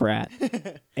called Rap Rat,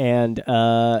 and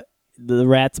the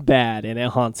rat's bad, and it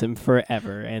haunts him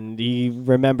forever. And he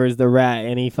remembers the rat,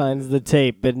 and he finds the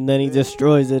tape, and then he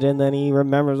destroys it, and then he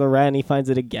remembers the rat, and he finds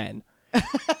it again.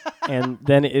 And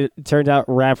then it turned out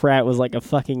Rap Rat was like a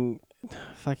fucking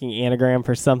anagram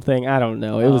for something. I don't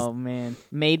know. It was man,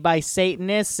 made by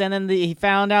Satanists, and then he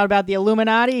found out about the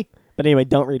Illuminati. But anyway,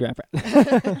 don't read Rap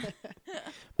Rat.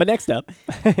 But next up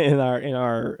in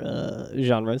our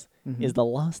genres is the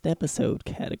lost episode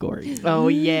category. Oh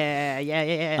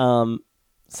yeah.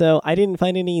 So I didn't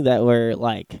find any that were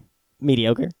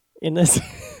mediocre in this.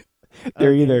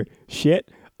 They're either shit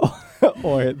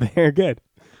or they're good.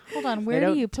 Hold on, where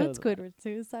do you put Squidward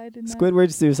Suicide in that?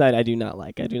 Squidward Suicide I do not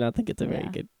like. I do not think it's a very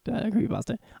good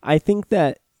creepypasta. I think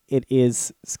that it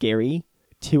is scary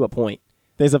to a point.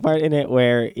 There's a part in it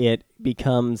where it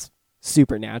becomes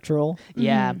supernatural.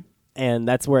 Yeah. And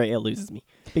that's where it loses me.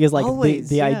 Because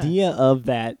the idea of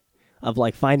that, of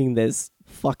finding this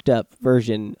fucked up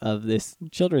version of this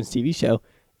children's TV show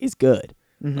is good.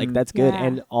 Mm-hmm. That's good. Yeah.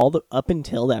 And up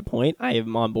until that point, I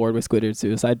am on board with Squidward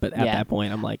Suicide, but at that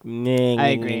point I'm like, I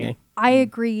agree. I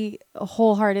agree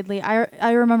wholeheartedly.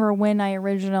 I remember when I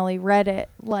originally read it,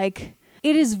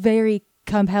 it is very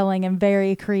compelling and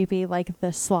very creepy,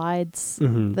 the slides,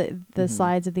 the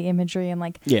slides of the imagery, and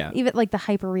even the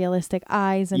hyper realistic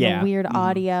eyes and the weird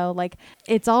audio.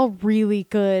 It's all really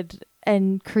good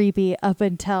and creepy up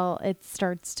until it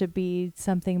starts to be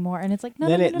something more, and it's no.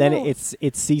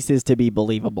 It ceases to be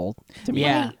believable to me.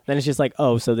 Yeah. Then it's just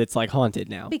so it's haunted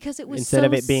now, because it was instead so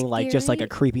of it being just scary. a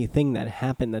creepy thing that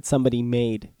happened that somebody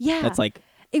made. Yeah. That's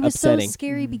it was upsetting. so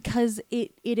scary because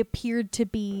it appeared to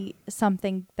be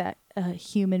something that a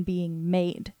human being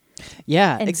made.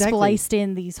 Yeah, and exactly. spliced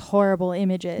in these horrible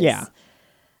images. Yeah.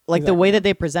 The way that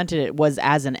they presented it was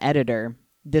as an editor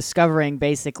discovering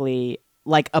basically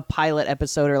a pilot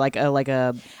episode or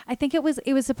a I think it was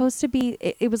supposed to be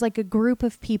it was a group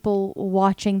of people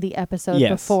watching the episode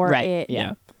Yes, before right, it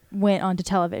yeah. went onto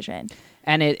television.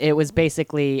 And it was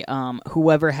basically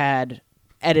whoever had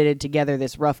edited together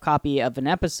this rough copy of an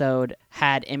episode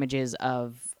had images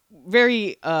of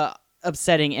very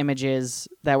upsetting images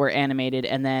that were animated,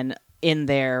 and then in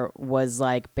there was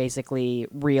basically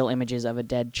real images of a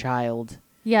dead child.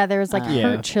 Yeah, there was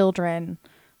hurt children.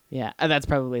 Yeah, that's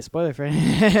probably a spoiler for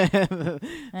anybody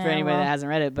that hasn't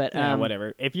read it. But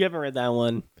whatever. If you haven't read that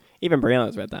one, even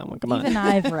Brianna's read that one. Come on. Even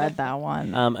I've read that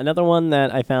one. Another one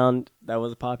that I found that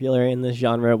was popular in this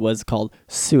genre was called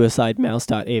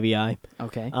suicidemouse.avi.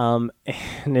 Okay. And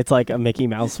it's a Mickey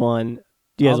Mouse one.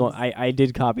 Do you guys want? I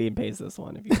did copy and paste this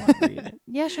one if you want to read it.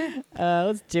 Yeah, sure.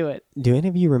 Let's do it. Do any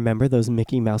of you remember those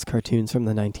Mickey Mouse cartoons from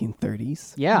the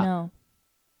 1930s? Yeah. No.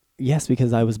 Yes,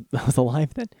 because I was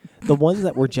alive then. The ones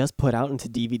that were just put out into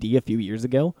DVD a few years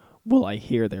ago, well, I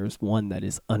hear there's one that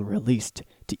is unreleased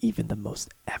to even the most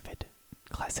avid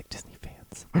classic Disney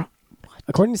fans.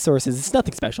 According to sources, it's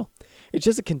nothing special. It's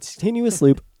just a continuous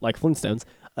loop, like Flintstones,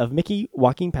 of Mickey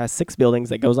walking past 6 buildings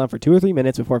that goes on for 2 or 3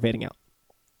 minutes before fading out.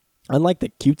 Unlike the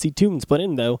cutesy tunes put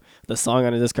in, though, the song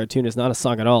on this cartoon is not a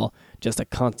song at all, just a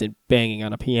constant banging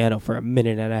on a piano for a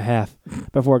minute and a half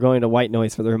before going to white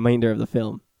noise for the remainder of the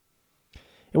film.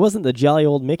 It wasn't the jolly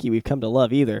old Mickey we've come to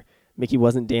love either. Mickey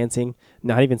wasn't dancing,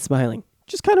 not even smiling,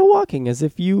 just kind of walking as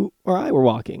if you or I were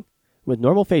walking, with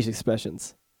normal face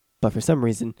expressions. But for some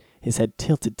reason, his head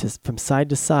tilted from side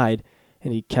to side,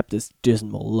 and he kept this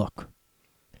dismal look.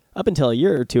 Up until a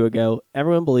year or two ago,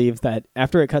 everyone believed that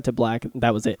after it cut to black,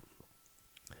 that was it.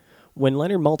 When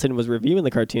Leonard Maltin was reviewing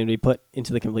the cartoon to be put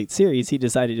into the complete series, he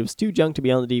decided it was too junk to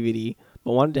be on the DVD,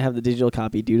 but wanted to have the digital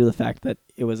copy due to the fact that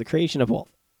it was a creation of Walt.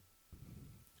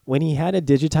 When he had a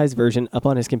digitized version up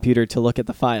on his computer to look at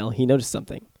the file, he noticed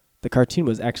something. The cartoon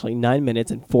was actually 9 minutes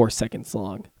and 4 seconds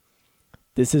long.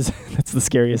 That's the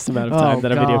scariest amount of time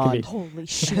that a video can be. Holy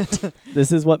shit.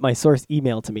 This is what my source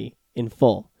emailed to me in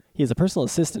full. He is a personal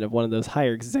assistant of one of those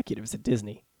higher executives at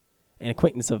Disney, an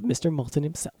acquaintance of Mr. Maltin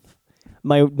himself.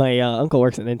 My uncle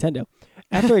works at Nintendo.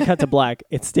 After it cut to black,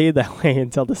 it stayed that way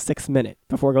until the 6th minute,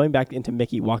 before going back into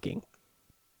Mickey walking.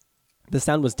 The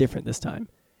sound was different this time.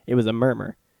 It was a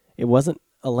murmur. It wasn't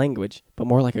a language, but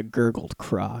more like a gurgled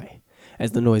cry.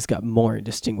 As the noise got more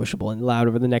indistinguishable and loud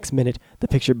over the next minute, the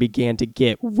picture began to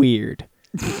get weird.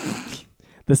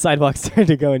 The sidewalk started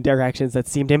to go in directions that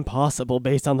seemed impossible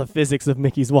based on the physics of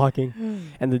Mickey's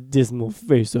walking, and the dismal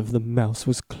face of the mouse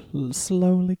was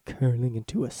slowly curling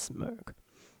into a smirk.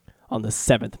 On the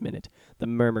 7th minute, the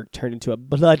murmur turned into a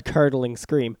blood-curdling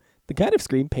scream, the kind of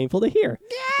scream painful to hear.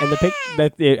 And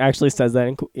that it actually says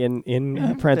that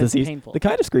in parentheses, the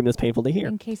kind of scream that's painful to hear.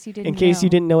 In case you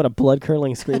didn't know what a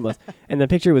blood-curdling scream was. And the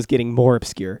picture was getting more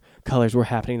obscure. Colors were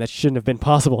happening that shouldn't have been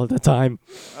possible at the time.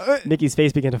 Mickey's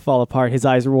face began to fall apart. His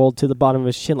eyes rolled to the bottom of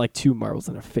his chin like two marbles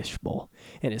in a fishbowl.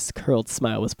 And his curled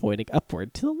smile was pointing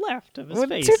upward to the left of his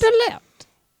face. To the left.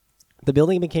 The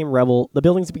buildings became rubble,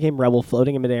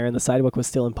 floating in midair, and the sidewalk was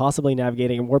still impossibly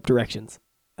navigating in warped directions.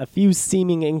 A few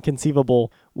seeming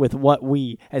inconceivable with what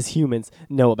we, as humans,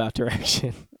 know about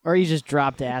direction. Or you just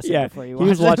dropped acid before you watched he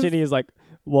was watching and he was like,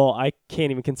 well, I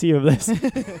can't even conceive of this.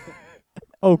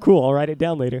 Oh, cool, I'll write it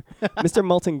down later. Mr.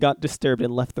 Maltin got disturbed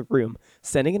and left the room,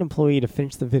 sending an employee to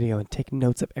finish the video and take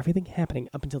notes of everything happening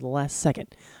up until the last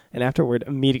second, and afterward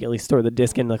immediately store the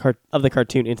disc of the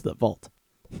cartoon into the vault.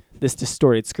 This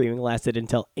distorted screaming lasted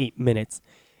until 8 minutes,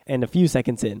 and a few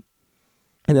seconds in,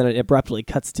 and then it abruptly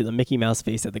cuts to the Mickey Mouse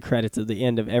face at the credits of the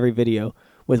end of every video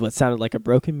with what sounded like a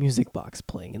broken music box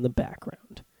playing in the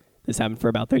background. This happened for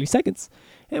about 30 seconds,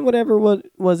 and whatever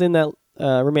was in that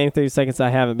remaining 30 seconds I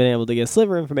haven't been able to get a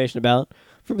sliver of information about.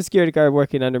 From a security guard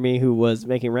working under me who was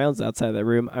making rounds outside of that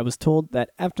room, I was told that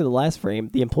after the last frame,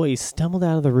 the employee stumbled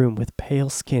out of the room with pale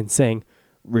skin saying,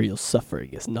 "Real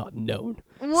suffering is not known."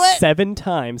 What? 7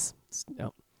 times.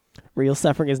 No. Real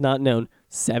suffering is not known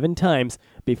 7 times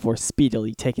before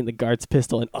speedily taking the guard's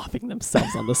pistol and offing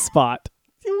themselves on the spot.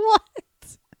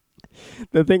 What?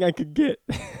 The thing I could get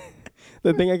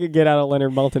out of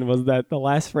Leonard Maltin was that the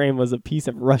last frame was a piece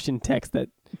of Russian text that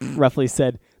roughly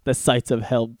said, "The sights of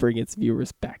hell bring its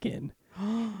viewers back in."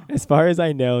 As far as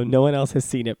I know, no one else has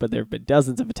seen it, but there have been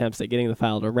dozens of attempts at getting the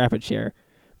file to rapid share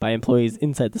by employees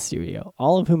inside the studio,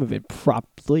 all of whom have been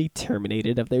promptly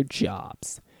terminated of their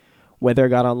jobs. Whether it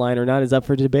got online or not is up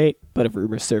for debate, but if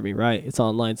rumors serve me right, it's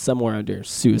online somewhere under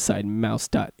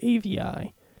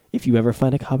suicidemouse.avi. If you ever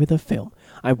find a copy of the film,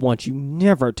 I want you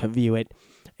never to view it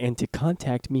and to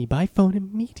contact me by phone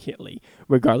immediately,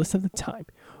 regardless of the time.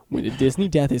 When a Disney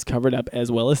death is covered up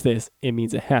as well as this, it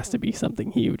means it has to be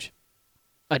something huge.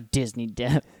 A Disney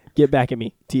death. Get back at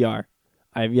me, TR.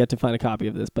 I have yet to find a copy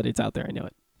of this, but it's out there, I know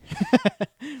it.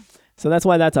 So that's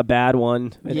why that's a bad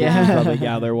one. I think you can probably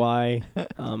gather why.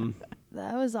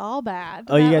 That was all bad.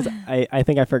 Oh, you guys, I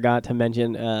think I forgot to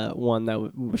mention one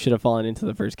that should have fallen into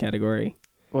the first category.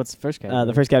 What's the first category?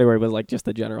 The first category was like just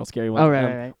the general scary one. Oh,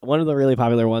 right. One of the really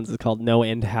popular ones is called No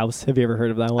End House. Have you ever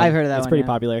heard of that one? I've heard of that one. It's pretty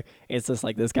popular. It's just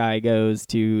like this guy goes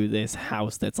to this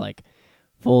house that's like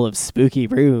full of spooky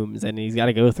rooms, and he's got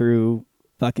to go through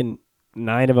fucking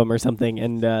 9 of them or something,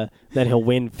 and then he'll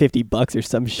win $50 or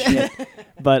some shit.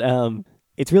 But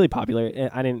it's really popular.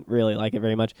 I didn't really like it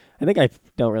very much. I think I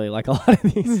don't really like a lot of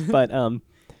these, but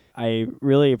I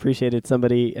really appreciated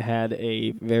somebody had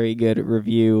a very good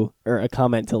review or a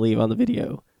comment to leave on the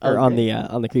video or on the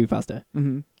creepypasta,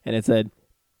 and it said,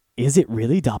 "Is it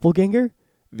really doppelganger?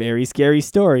 Very scary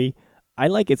story. I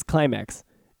like its climax.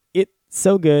 It's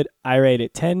so good. I rate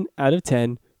it 10 out of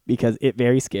 10 because it's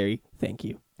very scary. Thank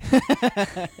you."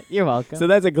 You're welcome. So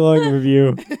that's a glowing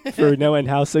review for No End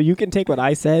House. So you can take what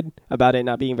I said about it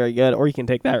not being very good, or you can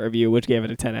take that review, which gave it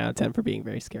a 10 out of 10 for being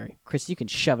very scary. Chris, you can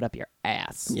shove it up your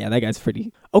ass. Yeah, that guy's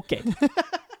pretty... Okay.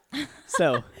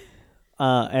 So,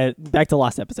 back to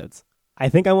lost episodes. I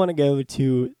think I want to go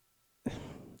to...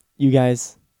 You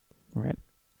guys,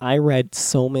 I read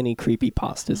so many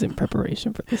creepypastas in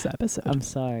preparation for this episode. I'm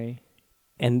sorry.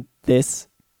 And this,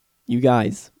 you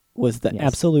guys... was the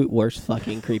absolute worst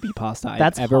fucking creepypasta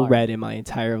I've ever read in my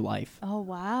entire life. Oh,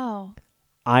 wow.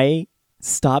 I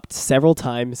stopped several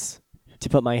times to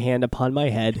put my hand upon my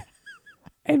head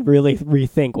and really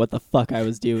rethink what the fuck I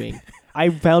was doing. I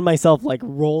found myself like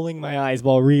rolling my eyes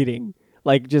while reading.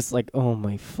 Like, just like, oh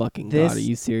my fucking God, are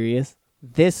you serious?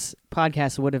 This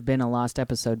podcast would have been a lost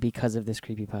episode because of this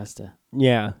creepypasta.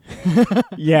 Yeah.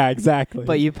 Yeah, exactly.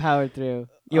 But you powered through.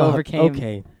 You overcame.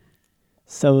 Okay.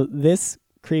 So this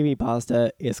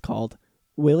creepypasta is called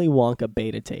Willy Wonka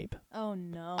Beta Tape. Oh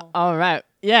no. All right.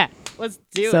 Yeah. Let's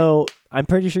do it. So I'm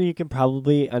pretty sure you can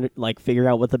probably figure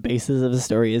out what the basis of the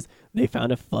story is. They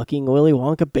found a fucking Willy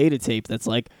Wonka beta tape that's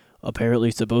like apparently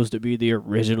supposed to be the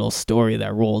original story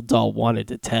that Roald Dahl wanted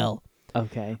to tell.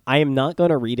 Okay. I am not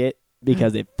going to read it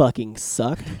because it fucking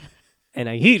sucked and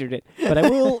I hated it. But I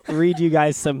will read you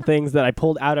guys some things that I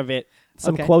pulled out of it,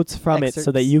 some quotes from it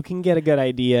so that you can get a good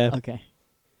idea. Okay.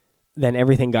 Then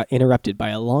everything got interrupted by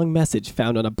a long message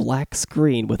found on a black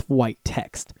screen with white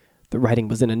text. The writing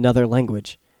was in another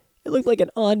language. It looked like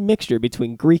an odd mixture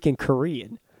between Greek and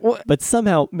Korean, but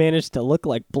somehow managed to look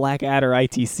like Blackadder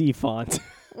ITC font.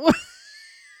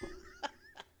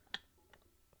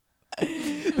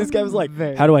 This guy was like,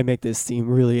 how do I make this seem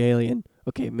really alien?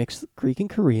 Okay, mix Greek and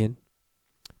Korean,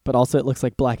 but also it looks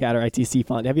like Blackadder ITC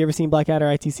font. Have you ever seen Blackadder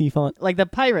ITC font? Like the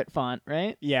pirate font,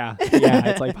 right? Yeah,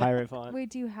 it's like pirate font. Wait,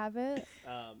 do you have it?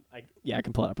 I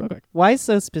can pull it up real quick. Why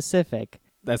so specific?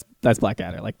 That's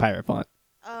Blackadder, like pirate font.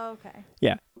 Oh, okay.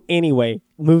 Yeah. Anyway,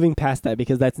 moving past that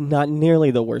because that's not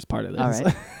nearly the worst part of this. All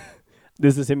right.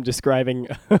 This is him describing.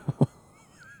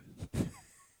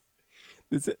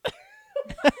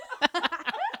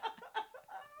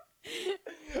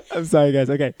 I'm sorry, guys.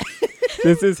 Okay.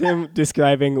 This is him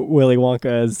describing Willy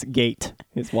Wonka's gait,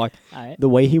 his walk. All right. The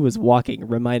way he was walking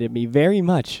reminded me very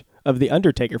much of The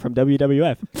Undertaker from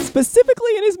WWF,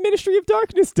 specifically in his Ministry of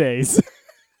Darkness days.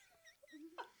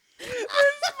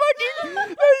 He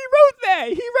wrote that.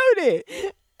 He wrote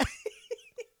it.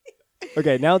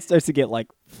 Okay, now it starts to get like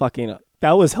fucking.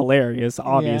 That was hilarious.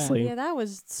 Obviously, Yeah, that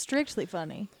was strictly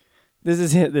funny.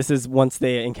 This is once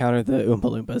they encounter the Oompa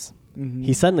Loompas. Mm-hmm.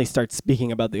 He suddenly starts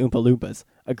speaking about the Oompa Loompas,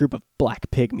 a group of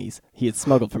black pygmies he had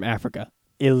smuggled from Africa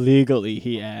illegally.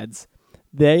 He adds,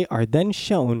 they are then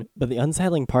shown, but the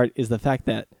unsettling part is the fact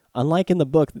that, unlike in the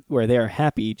book where they are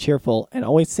happy, cheerful, and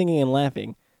always singing and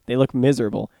laughing, they look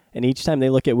miserable. And each time they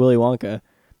look at Willy Wonka,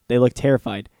 they look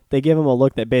terrified. They give him a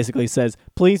look that basically says,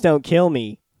 please don't kill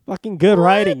me. Fucking good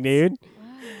writing, dude.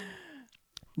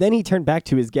 Then he turned back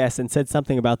to his guests and said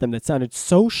something about them that sounded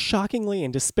so shockingly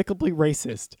and despicably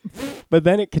racist. But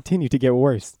then it continued to get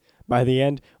worse. By the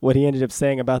end, what he ended up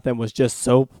saying about them was just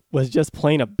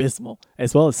plain abysmal,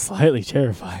 as well as slightly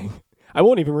terrifying. I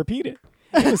won't even repeat it.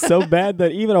 It was so bad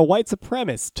that even a white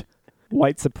supremacist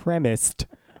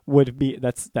would be,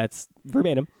 that's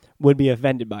verbatim, would be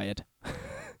offended by it.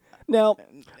 Now,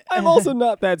 I'm also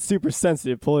not that super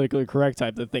sensitive, politically correct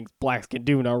type that thinks blacks can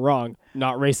do no wrong.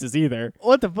 Not racist either.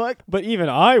 What the fuck? But even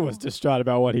I was distraught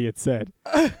about what he had said.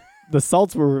 The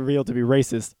salts were revealed to be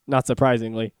racist, not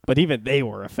surprisingly, but even they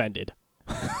were offended.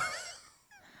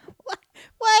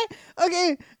 What?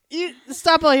 Okay, you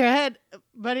stop all your head,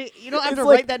 buddy. You don't have to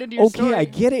like, write that into your story. Okay, I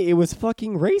get it. It was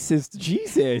fucking racist.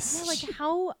 Jesus. Yeah, like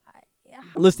how?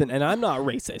 Listen, and I'm not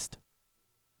racist,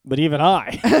 but even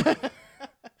I.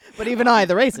 But even I,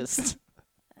 the racist,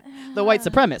 the white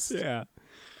supremacist. Yeah.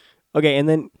 Okay, and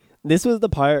then this was the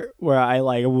part where I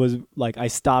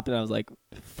stopped and I was like,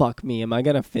 fuck me, am I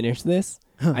going to finish this?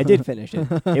 I did finish it.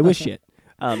 It was shit.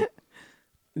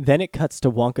 Then it cuts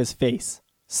to Wonka's face,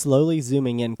 slowly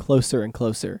zooming in closer and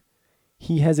closer.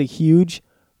 He has a huge,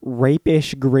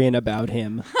 rapish grin about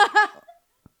him.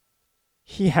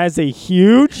 He has a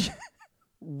huge,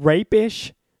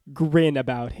 rapish grin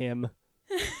about him.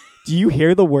 Do you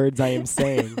hear the words I am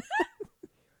saying?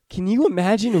 Can you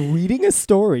imagine reading a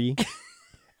story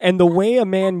and the way a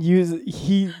man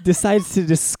he decides to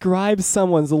describe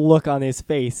someone's look on his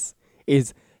face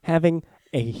is having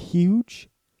a huge,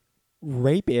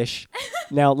 rapish.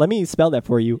 Now, let me spell that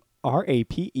for you.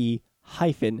 RAPE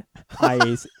hyphen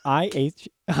ISH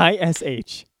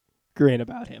grin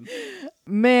about him.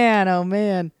 Man, oh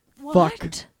man. What?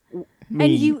 Fuck. Me.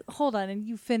 And you hold on, and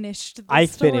you finished the I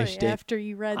story finished it. after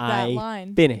you read that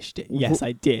line. Finished it. Yes,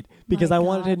 I did. Because My I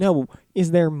wanted to God. know,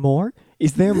 is there more?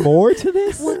 Is there more to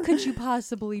this? What could you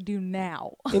possibly do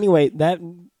now? Anyway,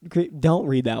 don't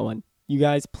read that one. You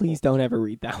guys, please don't ever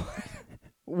read that one.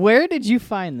 Where did you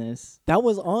find this? That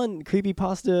was on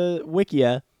Creepypasta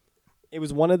Wikia. It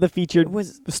was one of the featured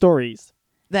stories.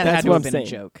 That That's had to what have I'm been a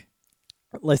saying. joke.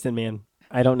 Listen, man,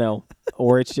 I don't know.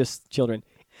 Or it's just children.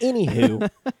 Anywho,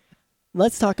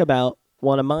 let's talk about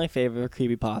one of my favorite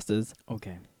creepypastas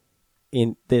Okay.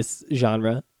 in this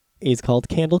genre, is called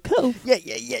Candle Cove. Yeah.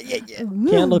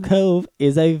 Candle Cove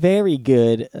is a very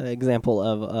good example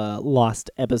of a lost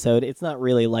episode. It's not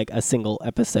really like a single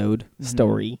episode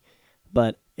story,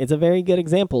 but it's a very good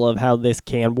example of how this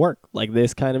can work. Like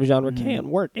this kind of genre can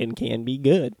work and can be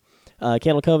good.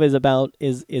 Candle Cove is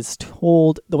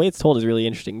told, the way it's told is really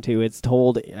interesting too. It's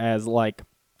told as like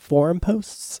forum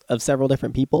posts of several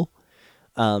different people.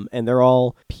 And they're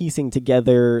all piecing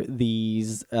together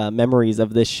these memories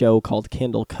of this show called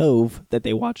Candle Cove that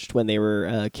they watched when they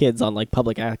were kids on like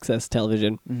public access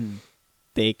television.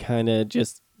 They kind of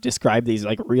just describe these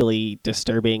like really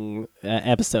disturbing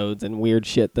episodes and weird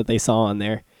shit that they saw on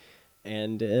there.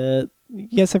 And you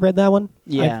guys have read that one?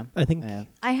 Yeah. I think. Yeah.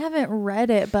 I haven't read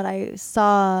it, but I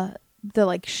saw the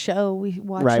like show. We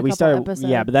watched Right, a couple episodes.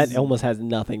 yeah, but that almost has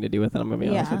nothing to do with it. I'm gonna be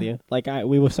honest Yeah. with you. Like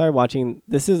we started watching.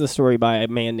 This is a story by a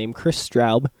man named Kris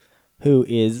Straub, who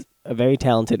is a very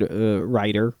talented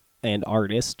writer and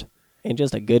artist, and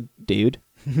just a good dude.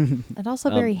 And also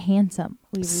very handsome.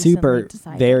 We Super, recently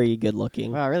decided. very good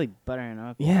looking. Wow, really buttering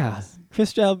up. Yeah,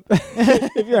 Kris Straub.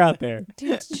 If you're out there,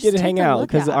 Dude, just get to take hang a out look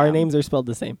because at our him. names are spelled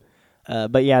the same.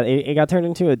 But yeah, it got turned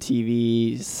into a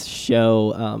TV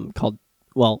show called.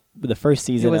 Well, the first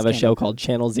season was of a show Candle called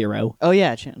Channel Zero. Oh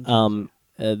yeah.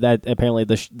 That apparently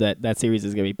that series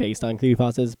is going to be based on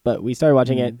creepypastas, but we started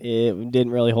watching it. It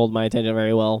didn't really hold my attention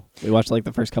very well. We watched like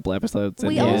the first couple episodes, and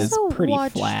We it is also pretty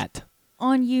watched- flat.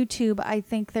 On YouTube, I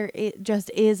think it just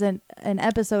is an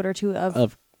episode or two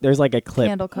of There's like a clip.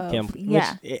 Candle Cove. which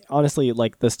Yeah. Honestly,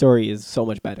 like the story is so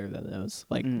much better than those.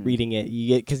 Like reading it,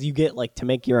 you get like to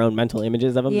make your own mental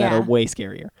images of them that Yeah. are way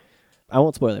scarier. I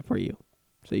won't spoil it for you,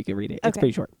 so you can read it. It's Okay.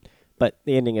 pretty short, but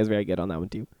the ending is very good on that one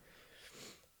too.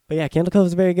 But yeah, Candle Cove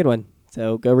is a very good one.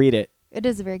 So go read it. It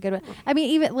is a very good one. I mean,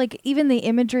 even the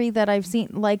imagery that I've seen,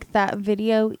 like that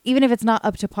video, even if it's not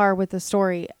up to par with the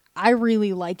story, I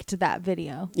really liked that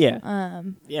video. Yeah.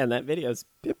 Yeah, and that video's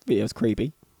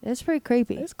creepy. It's pretty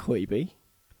creepy. It's creepy.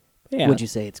 Yeah. Would you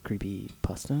say it's creepy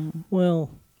pasta? Well,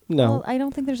 no. Well, I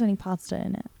don't think there's any pasta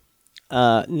in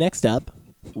it. Next up,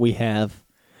 we have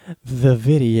the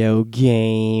video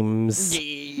games.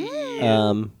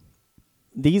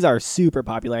 These are super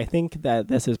popular. I think that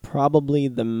this is probably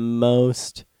the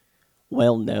most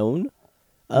well-known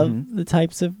of the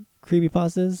types of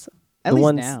creepypastas. At the least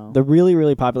ones, now. The really,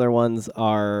 really popular ones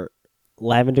are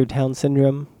Lavender Town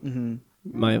Syndrome.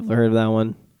 Mm-hmm. Might have heard of that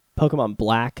one. Pokemon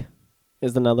Black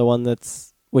is another one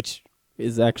which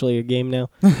is actually a game now.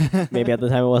 Maybe at the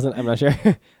time it wasn't. I'm not sure.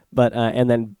 But and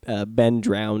then Ben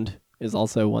Drowned is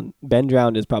also one. Ben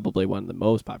Drowned is probably one of the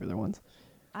most popular ones.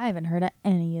 I haven't heard of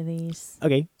any of these.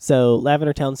 Okay, so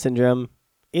Lavender Town Syndrome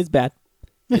is bad.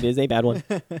 It is a bad one.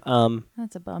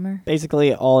 That's a bummer.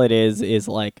 Basically, all it is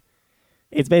like,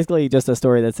 it's basically just a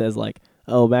story that says like,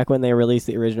 oh, back when they released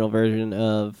the original version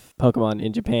of Pokemon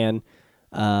in Japan,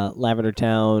 Lavender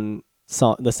Town,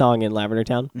 the song in Lavender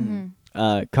Town,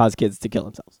 caused kids to kill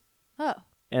themselves. Oh.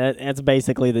 And that's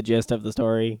basically the gist of the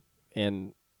story,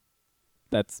 and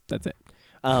that's it.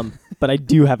 But I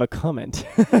do have a comment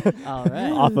All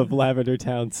right. off of Lavender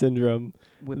Town Syndrome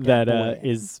Whip that boy.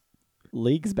 is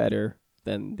leagues better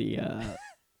than the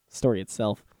story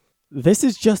itself. This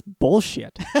is just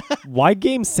bullshit. Why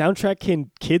game soundtrack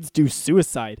can kids do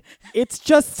suicide? It's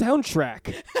just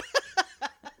soundtrack.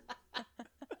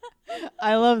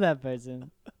 I love that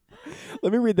person.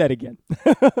 Let me read that again.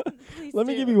 Let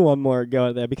me give you one more go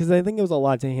at that because I think it was a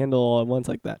lot to handle all at once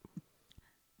like that.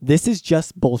 This is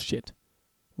just bullshit.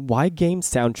 Why game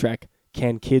soundtrack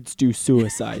can kids do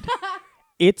suicide?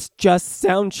 It's just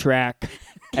soundtrack!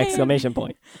 Exclamation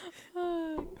point.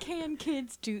 Can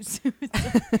kids do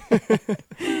suicide?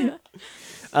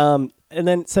 And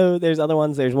then so there's other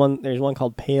ones. There's one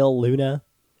called Pale Luna.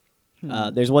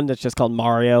 There's one that's just called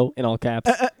Mario in all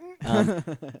caps.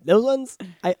 Those ones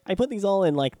I put these all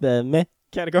in like the meh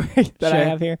category that I Sure.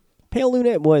 have here. Pale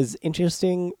Luna was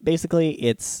interesting. Basically,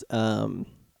 it's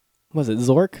was it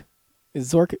Zork?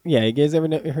 Is Zork? Yeah, you guys ever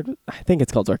heard? I think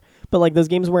it's called Zork. But like those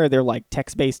games where they're like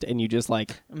text based and you just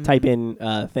like type in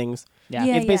things. Yeah.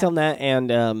 Yeah. It's based on that,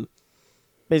 and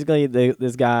basically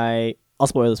this guy. I'll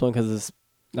spoil this one because it's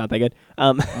not that good.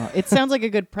 It sounds like a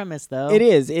good premise, though. It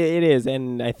is,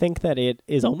 and I think that it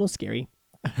is almost scary.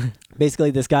 Basically,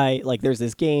 this guy, like, there's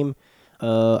this game.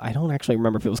 I don't actually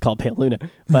remember if it was called Pale Luna,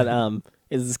 but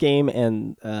it's this game,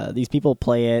 and these people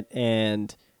play it,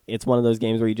 and it's one of those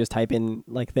games where you just type in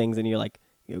like things, and you're like,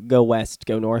 go west,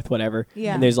 go north, whatever.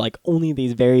 Yeah. And there's like only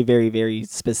these very, very, very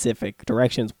specific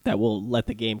directions that will let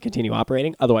the game continue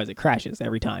operating. Otherwise, it crashes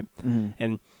every time.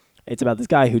 And it's about this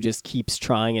guy who just keeps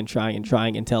trying and trying and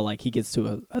trying until like he gets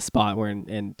to a spot where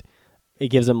and it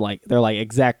gives him like they're like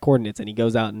exact coordinates, and he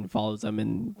goes out and follows them,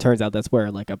 and turns out that's where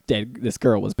like this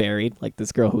girl was buried, like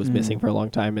this girl who was missing for a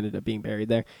long time ended up being buried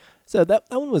there. So that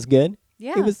one was good.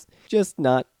 Yeah. It was just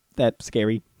not that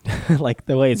scary, like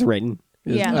the way it's written. It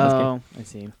was Yeah. not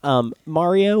scary. Oh, I see.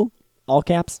 Mario, all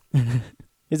caps,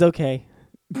 is okay.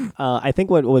 I think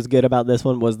what was good about this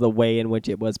one was the way in which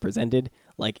it was presented.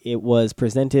 Like it was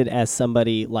presented as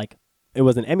somebody like it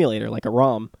was an emulator, like a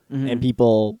ROM, and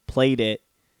people played it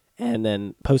and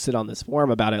then posted on this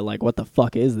forum about it. Like, what the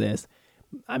fuck is this?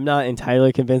 I'm not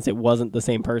entirely convinced it wasn't the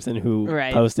same person who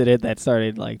posted it that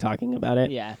started like talking about it.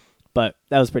 Yeah. But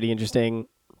that was pretty interesting.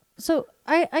 So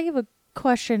I have a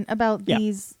question about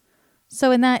these. So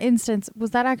in that instance,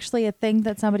 was that actually a thing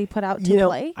that somebody put out to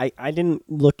play? I didn't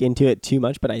look into it too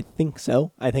much, but I think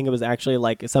so. I think it was actually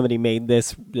like somebody made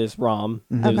this ROM.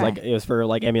 It was like it was for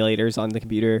like emulators on the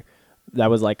computer. That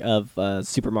was like of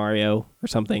Super Mario or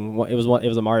something. It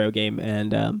was a Mario game,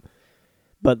 and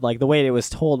but like the way it was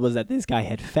told was that this guy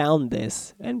had found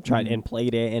this and tried and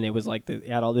played it, and it was like it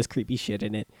had all this creepy shit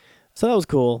in it. So that was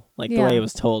cool. Like the way it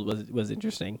was told was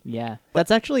interesting. Yeah,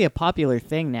 that's actually a popular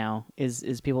thing now.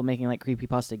 Is people making like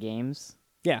creepypasta games?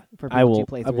 Yeah, for people to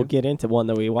play I will through. get into one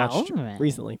that we watched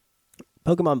recently.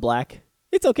 Pokemon Black.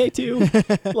 It's okay too.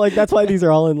 Like that's why these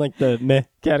are all in like the meh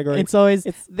category. It's always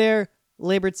they're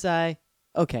labored sigh.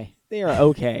 Okay, they are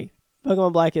okay.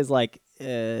 Pokemon Black is like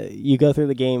you go through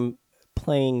the game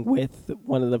playing with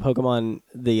one of the Pokemon,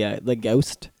 the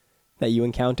ghost that you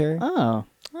encounter. Oh.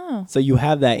 So you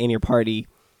have that in your party,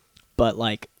 but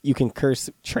like you can curse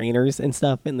trainers and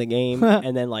stuff in the game,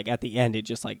 and then like at the end it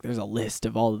just like there's a list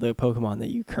of all of the Pokemon that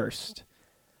you cursed,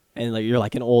 and like you're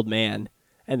like an old man,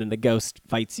 and then the ghost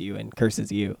fights you and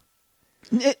curses you.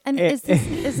 And is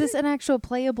this an actual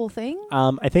playable thing?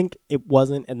 I think it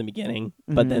wasn't in the beginning,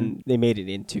 but then they made it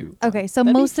into. Okay, so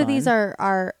most of these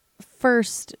are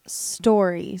first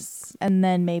stories, and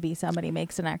then maybe somebody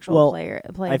makes an actual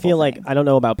playable I feel like thing. I don't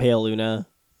know about Pale Luna.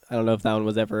 I don't know if that one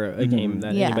was ever a game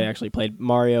that anybody actually played.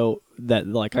 Mario, that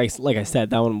like I said,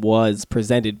 that one was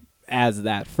presented as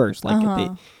that first.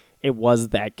 Like it was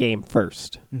that game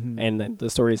first, and then the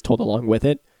story is told along with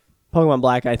it. Pokemon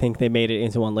Black, I think they made it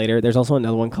into one later. There's also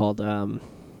another one called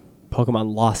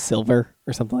Pokemon Lost Silver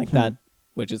or something like that,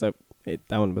 which is that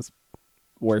one was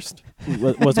worst.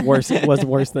 was worse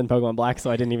than Pokemon Black,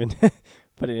 so I didn't even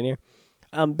put it in here.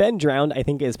 Ben Drowned, I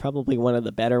think, is probably one of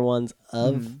the better ones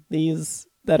of these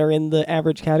that are in the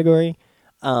average category.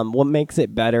 What makes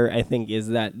it better, I think, is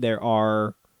that there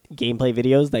are gameplay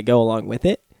videos that go along with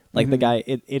it. Like the guy,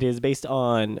 it is based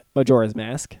on Majora's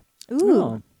Mask.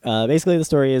 Ooh. Basically, the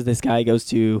story is this guy goes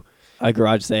to a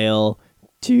garage sale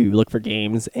to look for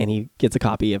games, and he gets a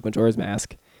copy of Majora's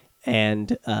Mask.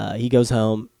 And he goes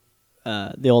home.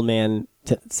 The old man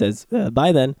says,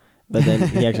 bye then. But then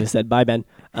he actually said, bye, Ben.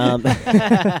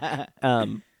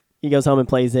 He goes home and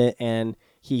plays it, and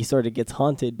he sort of gets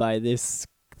haunted by this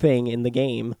thing in the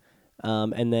game.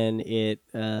 And then it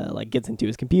like gets into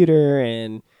his computer,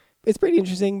 and it's pretty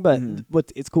interesting. But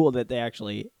it's cool that they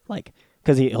actually like,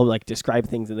 because he'll like describe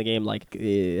things in the game, like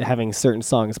having certain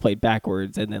songs played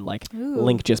backwards, and then like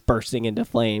Link just bursting into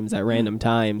flames at random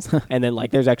times, and then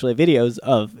like there's actually videos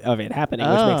of it happening,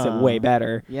 which makes it way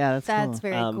better. Yeah, that's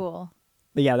very cool.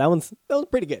 But yeah, that one's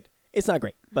pretty good. It's not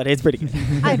great, but it's pretty good.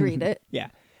 I'd read it. Yeah,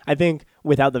 I think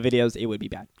without the videos, it would be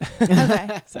bad.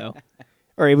 Okay. So,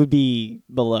 or it would be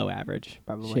below average,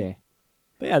 probably. Sure.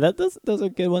 But yeah, those are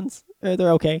good ones.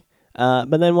 They're okay.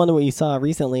 But then one that we saw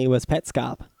recently was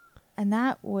Petscop. And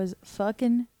that was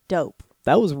fucking dope.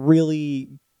 That was really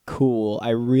cool.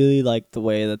 I really liked the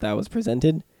way that was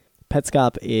presented.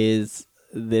 Petscop is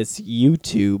this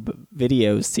YouTube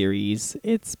video series.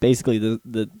 It's basically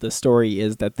the story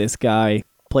is that this guy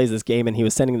plays this game, and he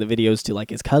was sending the videos to like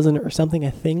his cousin or something, I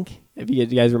think. If you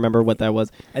guys remember what that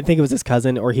was. I think it was his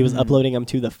cousin, or he was uploading them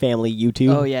to the family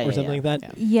YouTube or something like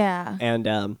that. Yeah.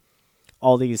 And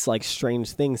all these like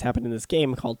strange things happen in this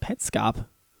game called Petscop.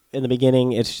 In the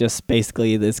beginning, it's just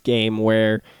basically this game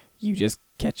where you just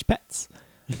catch pets.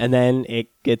 And then it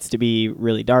gets to be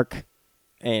really dark,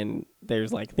 and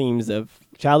there's like themes of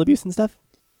child abuse and stuff.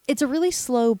 It's a really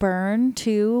slow burn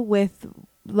too, with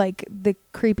like the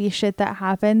creepy shit that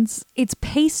happens. It's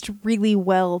paced really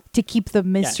well to keep the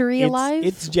mystery alive.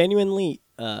 It's genuinely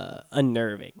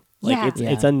unnerving. Like Yeah.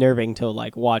 it's unnerving to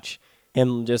like watch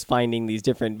him just finding these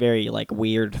different very like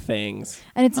weird things.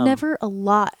 And it's never a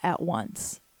lot at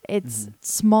once. It's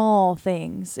small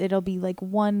things. It'll be like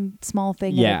one small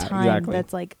thing at a time. Exactly.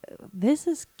 That's like, this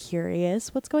is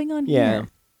curious. What's going on Yeah. here?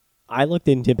 I looked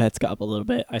into Petscop a little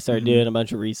bit. I started doing a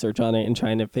bunch of research on it and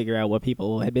trying to figure out what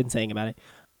people had been saying about it.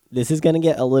 This is gonna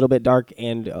get a little bit dark,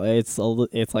 and it's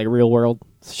like real world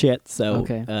shit. So,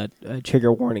 Okay. a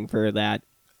trigger warning for that.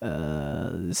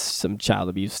 Some child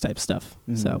abuse type stuff.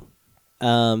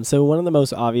 Mhm. So one of the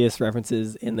most obvious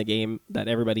references in the game that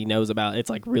everybody knows about. It's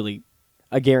like really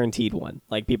a guaranteed one.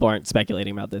 Like people aren't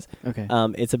speculating about this. Okay.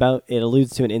 It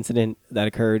alludes to an incident that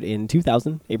occurred in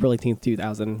 2000, April 18th,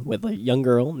 2000, with a young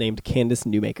girl named Candace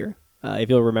Newmaker. If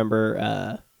you'll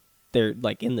remember, they're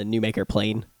like in the Newmaker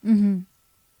plane. Mm-hmm.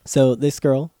 So this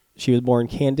girl, she was born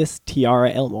Candace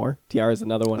Tiara Elmore. Tiara is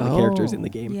another one of the characters in the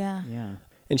game. Yeah. Yeah.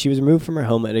 And she was removed from her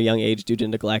home at a young age due to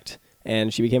neglect,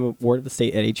 and she became a ward of the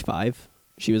state at age 5.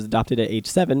 She was adopted at age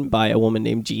 7 by a woman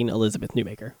named Jean Elizabeth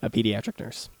Newmaker, a pediatric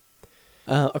nurse.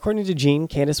 According to Jean,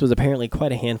 Candace was apparently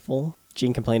quite a handful.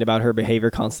 Jean complained about her behavior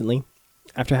constantly.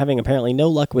 After having apparently no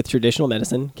luck with traditional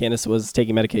medicine, Candace was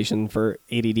taking medication for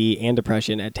ADD and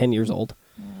depression at 10 years old.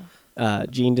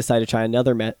 Jean decided to try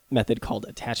another method called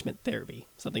attachment therapy,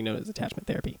 something known as attachment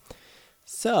therapy.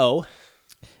 So,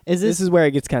 this is where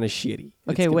it gets kind of shitty. Okay,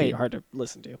 it's gonna wait. be hard to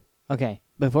listen to. Okay.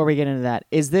 Before we get into that,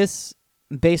 is this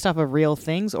based off of real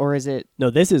things or is it? No,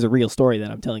 this is a real story that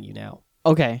I'm telling you now.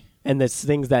 Okay. And there's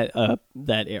things that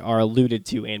are alluded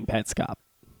to in Petscop.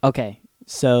 Okay.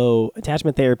 So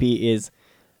attachment therapy is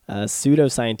a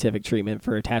pseudoscientific treatment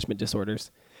for attachment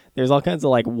disorders. There's all kinds of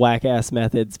like whack-ass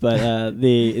methods, but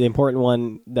the important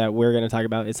one that we're going to talk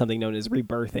about is something known as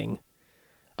rebirthing.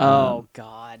 Oh,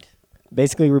 God.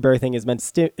 Basically, rebirthing is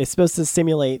it's supposed to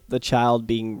simulate the child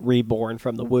being reborn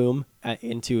from the womb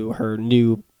into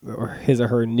his or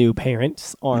her new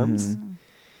parent's arms.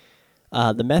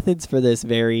 The methods for this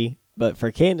vary, but for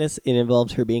Candace, it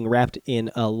involved her being wrapped in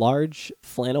a large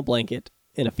flannel blanket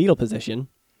in a fetal position,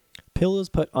 pillows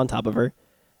put on top of her,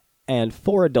 and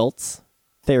 4 adults,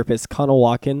 therapists Connell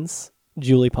Watkins,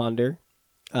 Julie Ponder,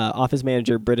 office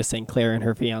manager Britta St. Clair, and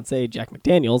her fiancé Jack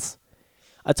McDaniels,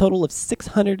 a total of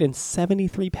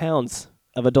 673 pounds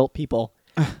of adult people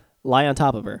lie on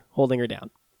top of her, holding her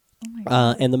down. Oh my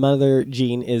God. And the mother,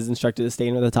 Jean, is instructed to stay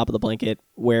near the top of the blanket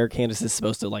where Candace is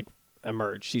supposed to like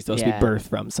emerge. She's supposed to be birthed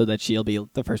from so that she'll be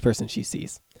the first person she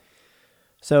sees.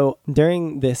 So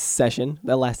during this session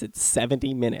that lasted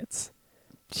 70 minutes,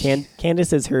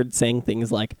 Candace is heard saying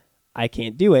things like, "I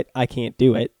can't do it. I can't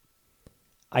do it.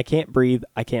 I can't breathe.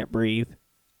 I can't breathe.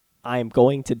 I am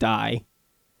going to die.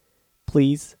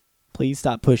 Please, please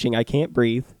stop pushing. I can't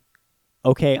breathe.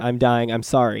 Okay, I'm dying. I'm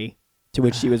sorry." To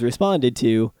which she was responded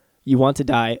to, "You want to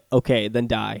die? Okay, then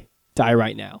die. Die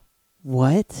right now.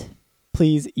 What?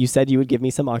 Please, you said you would give me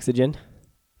some oxygen.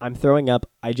 I'm throwing up.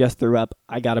 I just threw up.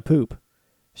 I gotta poop."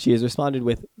 She has responded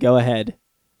with, "Go ahead.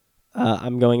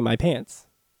 I'm going in my pants.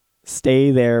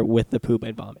 Stay there with the poop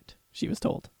and vomit," she was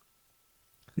told.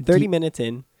 30 minutes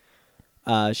in,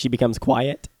 she becomes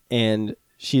quiet, and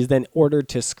she's then ordered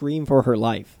to scream for her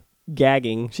life.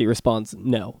 Gagging, she responds,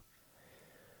 "No."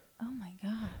 Oh my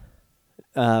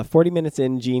God. 40 minutes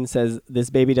in, Jean says, "This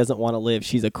baby doesn't want to live.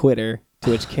 She's a quitter," to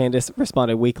which Candace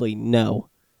responded weakly, "No."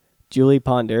 Julie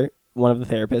Ponder, one of the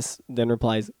therapists, then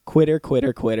replies, "Quitter,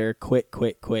 quitter, quitter, quit,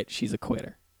 quit, quit. She's a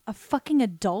quitter." A fucking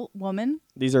adult woman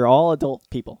These are all adult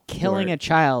people. Killing who a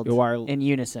child are in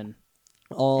unison.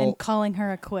 all and calling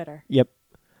her a quitter. Yep.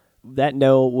 That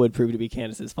no would prove to be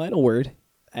Candace's final word,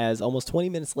 as almost 20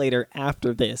 minutes later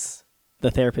after this,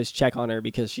 the therapists check on her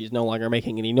because she's no longer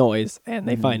making any noise, and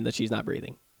they find that she's not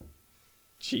breathing.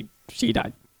 She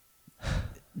died.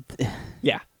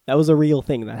 Yeah, that was a real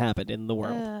thing that happened in the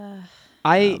world.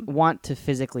 I want to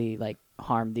physically like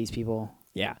harm these people.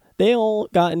 Yeah, they all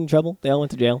got in trouble. They all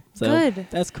went to jail. So Good.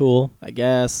 That's cool, I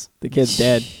guess. The kid's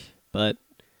dead, but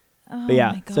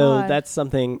yeah. My God. So that's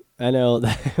something I know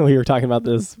that we were talking about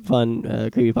this fun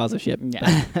creepypasta shit.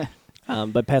 Yeah.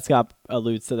 But Petscop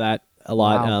alludes to that a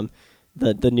lot. Wow.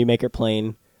 The Newmaker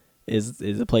plane is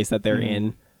a place that they're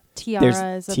in.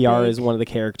 Tiara is a Tiara big- is one of the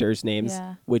characters' names,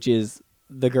 Yeah. which is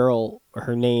the girl.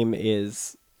 Her name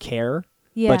is Care,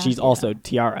 Yeah. but she's also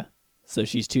Tiara, so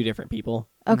she's 2 different people.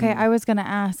 Okay, I was gonna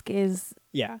ask.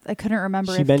 Yeah, I couldn't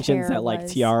remember. she if mentions Care that like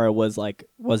was- Tiara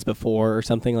was before or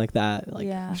something like that. Like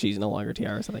Yeah. she's no longer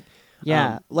Tiara or something.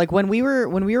 Yeah, like when we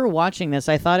were watching this,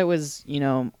 I thought it was,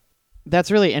 that's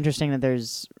really interesting that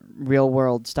there's real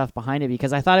world stuff behind it,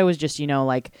 because I thought it was just,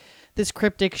 like this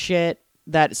cryptic shit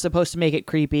that's supposed to make it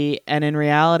creepy, and in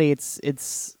reality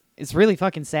it's really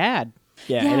fucking sad.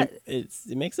 Yeah, Yeah. and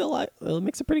it makes it it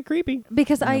makes it pretty creepy.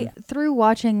 Because through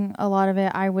watching a lot of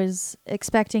it, I was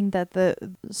expecting that the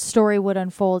story would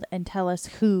unfold and tell us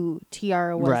who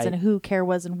Tiara was Right. and who Care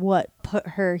was and what put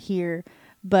her here.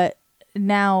 But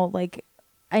now, like,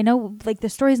 I know like the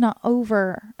story's not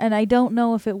over, and I don't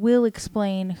know if it will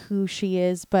explain who she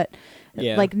is, but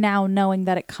like now knowing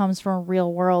that it comes from a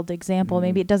real world example,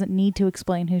 maybe it doesn't need to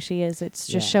explain who she is. It's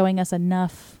just showing us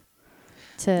enough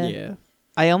to. Yeah.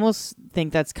 I almost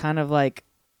think that's kind of like,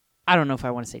 I don't know if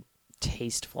I want to say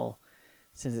tasteful,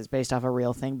 since it's based off a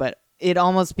real thing, but it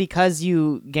almost, because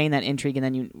you gain that intrigue and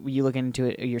then you look into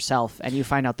it yourself and you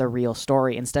find out the real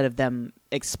story instead of them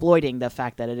exploiting the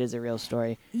fact that it is a real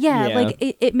story. Yeah. Like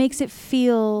it makes it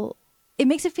feel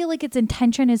like its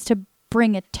intention is to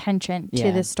bring attention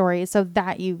to the story so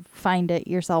that you find it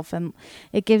yourself, and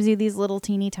it gives you these little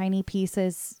teeny tiny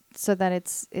pieces so that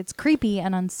it's creepy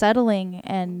and unsettling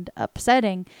and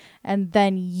upsetting, and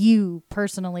then you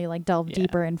personally like delve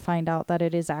deeper and find out that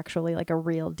it is actually like a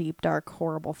real deep dark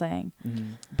horrible thing.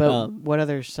 But what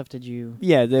other stuff did you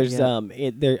there's I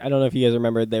don't know if you guys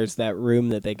remember, there's that room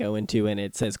that they go into and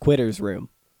it says Quitter's room.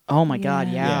 Oh my god,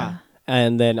 yeah.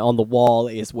 And then on the wall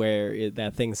is where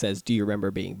that thing says, do you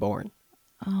remember being born?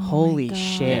 Oh, holy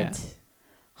shit.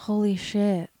 Holy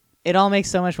shit. It all makes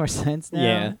so much more sense now.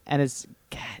 Yeah. And it's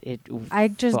I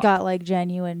just got like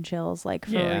genuine chills, like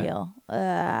for real.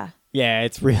 Yeah,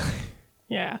 it's really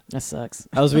that sucks.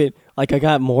 I was I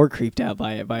got more creeped out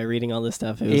by it by reading all this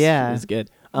stuff. It was good.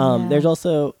 There's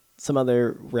also some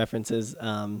other references.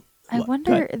 I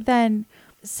wonder then,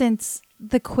 since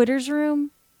the Quitter's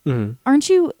room, aren't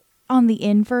you on the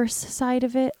inverse side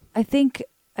of it? I think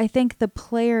the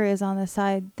player is on the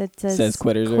side that says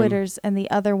Quitters, and the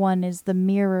other one is the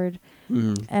mirrored.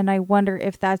 And I wonder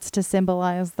if that's to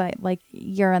symbolize that like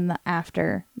you're in the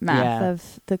aftermath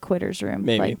of the Quitters room.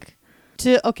 Maybe. Like,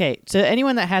 to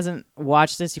anyone that hasn't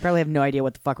watched this, you probably have no idea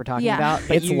what the fuck we're talking about.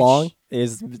 But it's long.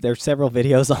 There's several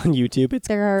videos on YouTube. It's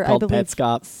there are, called I believe,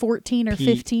 Petscop. 14 or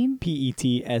 15.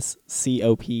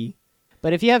 PETSCOP.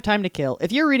 But if you have time to kill,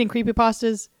 if you're reading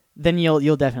creepypastas, then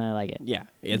you'll definitely like it. Yeah,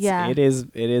 it is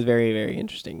very, very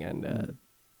interesting, and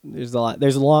there's a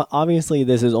lot. Obviously,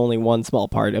 this is only one small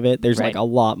part of it. There's like a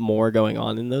lot more going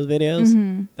on in those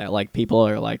videos that like people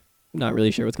are like not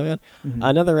really sure what's going on.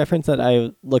 Another reference that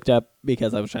I looked up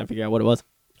because I was trying to figure out what it was,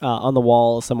 on the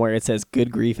wall somewhere it says "Good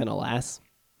grief and alas,"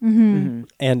 and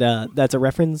that's a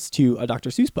reference to a Dr.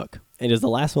 Seuss book. It is the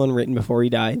last one written before he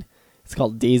died. It's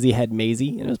called Daisy Head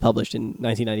Maisie, and it was published in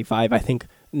 1995. I think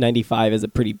 95 is a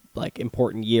pretty like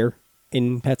important year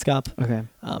in Petscop. Okay.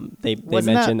 They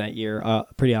mention that year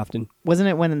pretty often. Wasn't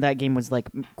it when that game was like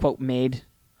quote made?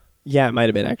 Yeah, it might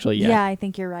have been actually. Yeah, I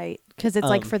think you're right, because it's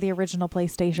like for the original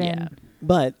PlayStation. Yeah.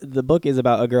 But the book is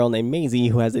about a girl named Maisie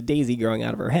who has a daisy growing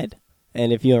out of her head.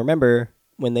 And if you remember,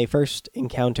 when they first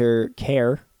encounter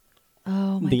Care,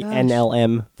 the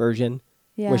NLM version,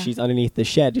 where she's underneath the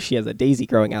shed, she has a daisy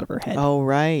growing out of her head. Oh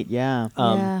right, yeah.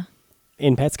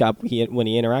 In Petscop, when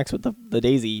he interacts with the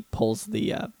daisy, pulls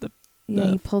he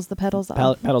pulls the petals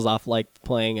off. Petals off, like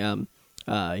playing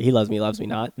 "He Loves Me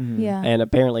Not." Yeah, and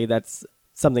apparently that's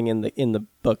something in the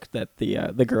book that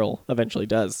the girl eventually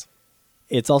does.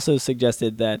 It's also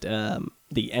suggested that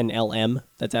the NLM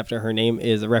that's after her name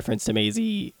is a reference to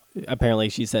Maisie. Apparently,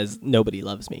 she says "Nobody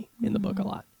loves me" in the book a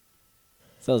lot.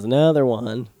 So there's another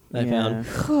one I found.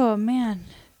 Oh man,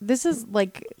 this is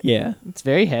like it's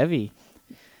very heavy.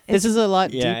 This is a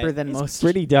lot deeper than most. It's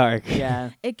pretty dark.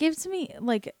 Yeah. It gives me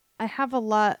like, I have a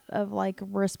lot of like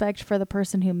respect for the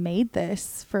person who made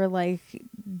this, for like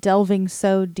delving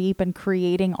so deep and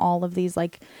creating all of these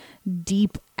like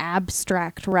deep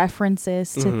abstract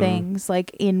references to things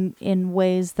like in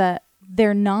ways that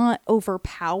they're not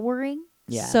overpowering.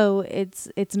 Yeah. So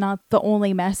it's not the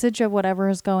only message of whatever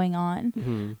is going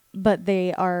on, but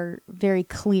they are very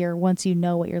clear once you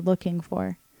know what you're looking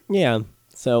for. Yeah.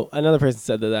 So another person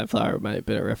said that flower might have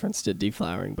been a reference to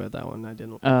deflowering, but that one I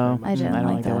didn't. I didn't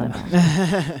like that one.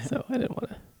 So I didn't want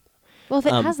to. Well, if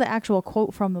it has the actual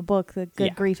quote from the book, "The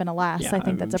Good Grief and Alas," I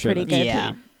think that's a pretty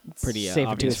good. Pretty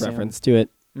obvious reference to it.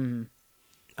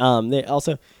 They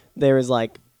also, there is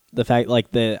like the fact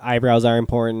like the eyebrows are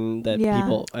important, that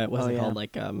people what's it called,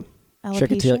 like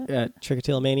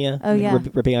trichotillomania. Oh yeah,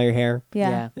 ripping out your hair.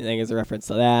 Yeah. I think it's a reference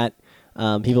to that.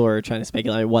 People were trying to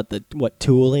speculate what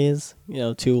tool is,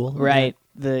 tool. Right.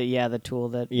 The tool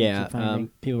that. Yeah.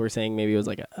 People were saying maybe it was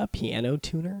like a piano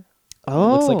tuner. Oh,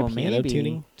 it looks like a piano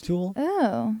tuning tool.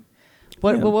 Oh.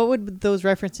 But what would those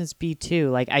references be to?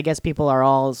 Like, I guess people are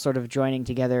all sort of joining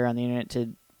together on the internet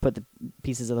to put the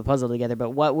pieces of the puzzle together.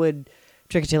 But what would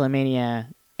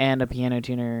trichotillomania and a piano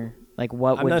tuner, like,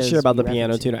 what I'm would not those sure about be the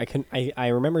piano referencing? tuner. I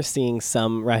remember seeing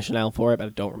some rationale for it, but I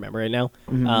don't remember it now.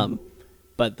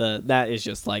 But that is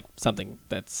just like something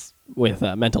that's with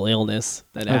mental illness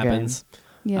that happens.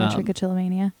 Yeah,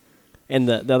 trichotillomania. And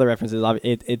the other references,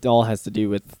 it all has to do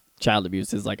with child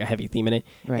abuse is like a heavy theme in it.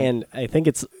 Right. And I think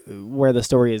it's where the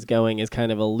story is going is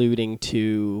kind of alluding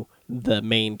to the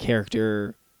main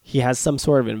character. He has some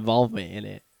sort of involvement in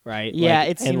it, right? Yeah,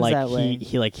 it seems that way.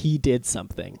 He did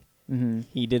something. Mm-hmm.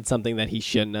 He did something that he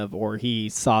shouldn't have, or he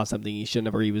saw something he shouldn't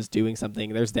have, or he was doing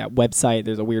something. There's that website.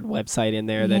 There's a weird website in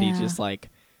there that he's just like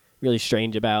really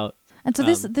strange about. And so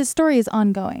this story is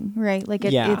ongoing, right? Like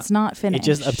it's not finished. It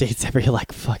just updates every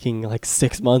like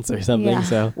 6 months or something. Yeah.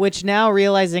 So Which now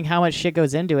realizing how much shit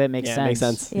goes into it makes sense. It makes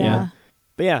sense. Yeah.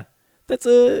 But yeah, that's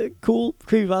a cool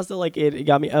creepypasta. Like it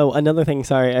got me. Oh, another thing.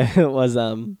 Sorry, was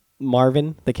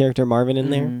Marvin, the character Marvin in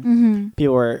there. Mm-hmm.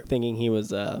 People were thinking he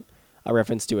was a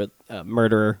reference to a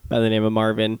murderer by the name of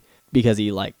Marvin because he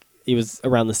was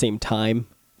around the same time,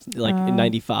 like in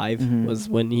 '95 was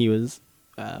when he was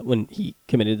when he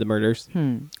committed the murders.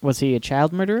 Was he a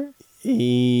child murderer?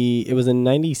 It was in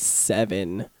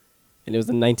 '97, and it was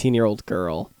a 19-year-old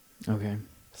girl. Okay.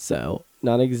 So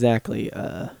not exactly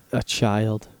a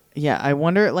child. Yeah, I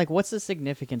wonder, like, what's the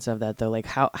significance of that, though? Like,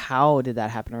 how did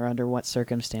that happen, or under what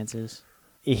circumstances?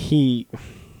 He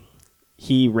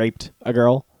raped a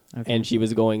girl, Okay. and she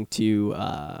was going to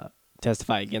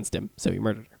testify against him, so he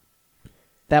murdered her.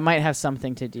 That might have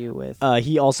something to do with...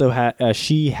 He also had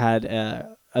she had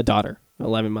a daughter, an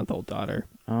 11-month-old daughter,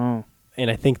 oh. and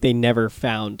I think they never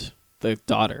found the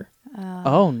daughter.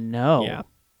 Oh, no. Yeah,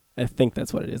 I think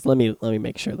that's what it is. Let me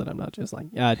make sure that I'm not just like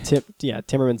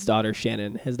Timmerman's daughter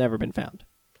Shannon has never been found.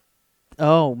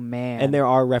 Oh, man. And there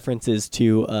are references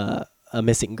to a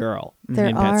missing girl There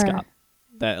in are. Petscop.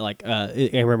 That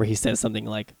I remember he says something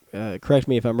like, "Correct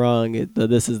me if I'm wrong.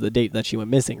 This is the date that she went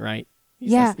missing, right?" He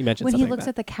mentioned when he something looks like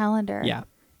at the calendar. yeah.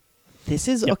 This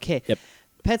is... Yep. Okay. Yep.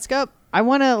 Petscop, I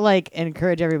want to, like,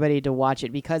 encourage everybody to watch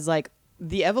it because, like,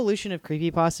 the evolution of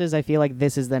creepypastas, I feel like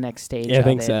this is the next stage Yeah, I of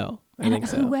think it. so. I And think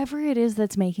so. whoever it is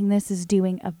that's making this is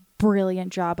doing a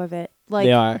brilliant job of it. Like,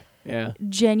 They are. Yeah.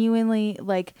 genuinely,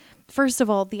 like, first of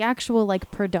all, the actual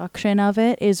like production of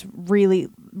it is really,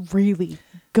 really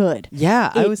good.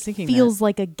 Yeah, I It was thinking feels that.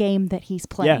 like a game that he's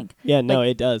Yeah. playing. Yeah. No,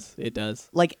 it does. It does.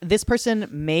 Like, this person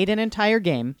made an entire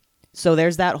game, so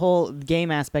there's that whole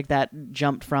game aspect that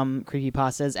jumped from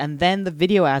creepypastas, and then the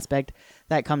video aspect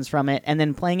that comes from it, and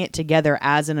then playing it together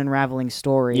as an unraveling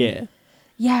story. Yeah.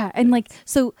 Yeah, and like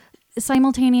so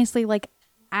simultaneously like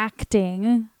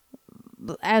acting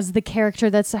as the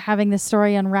character that's having the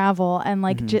story unravel, and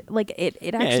like like it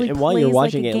actually and while you're plays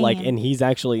watching like a it, like, game. and he's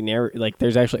actually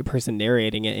there's actually a person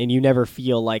narrating it, and you never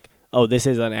feel like, oh, this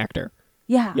is an actor.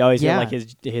 Yeah. You always Yeah. feel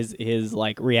like his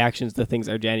like reactions to things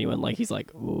are genuine. Like he's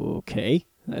like, okay,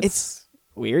 that's It's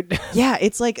weird. Yeah,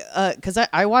 it's like because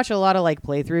I watch a lot of like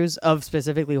playthroughs of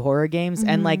specifically horror games,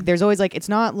 and like there's always like, it's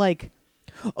not like,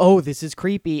 oh, this is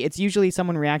creepy. It's usually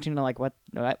someone reacting to like, what.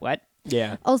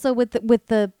 Yeah. Also with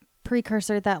the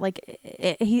precursor that like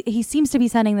he seems to be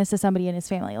sending this to somebody in his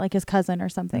family, like his cousin or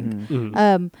something.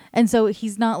 Mhm. And so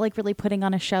he's not like really putting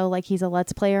on a show like he's a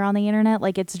Let's Player on the internet.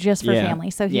 Like it's just for Yeah. family.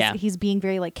 So Yeah. he's being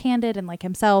very like candid and like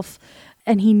himself,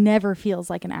 and he never feels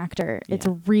like an actor. It's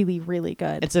really, really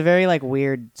good. It's a very like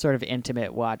weird sort of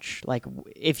intimate watch. Like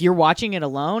if you're watching it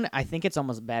alone, I think it's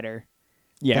almost better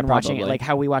Yeah. than Probably. watching it like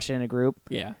how we watched it in a group.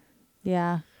 Yeah.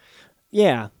 yeah.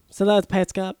 Yeah. So that's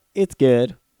Petscop. It's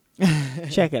good.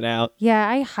 Check it out. Yeah,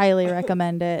 I highly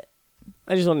recommend it.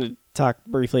 I just wanted to talk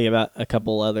briefly about a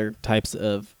couple other types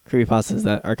of creepypastas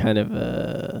that are kind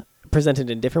of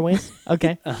presented in different ways.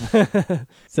 Okay.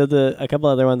 So a couple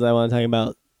other ones I want to talk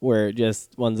about were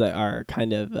just ones that are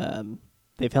kind of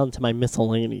they fell into my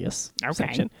miscellaneous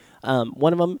section.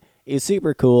 One of them is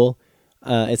super cool.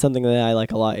 It's something that I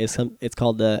like a lot. It's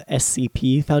called the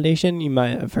SCP Foundation. You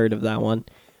might have heard of that one.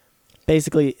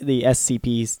 Basically, the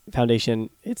SCP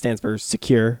Foundation, it stands for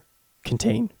Secure,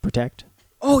 Contain, Protect.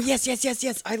 Oh yes.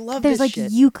 I love There's this like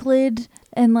shit. Euclid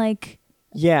and like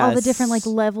Yeah, all the different like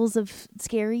levels of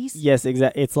scaries. Yes,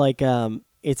 exactly. It's like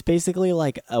it's basically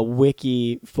like a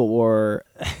wiki for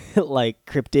like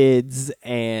cryptids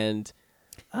and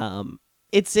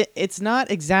It's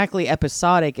not exactly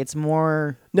episodic. It's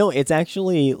more. no, it's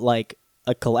actually like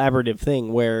a collaborative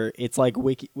thing where it's like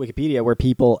Wikipedia, where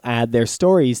people add their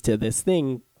stories to this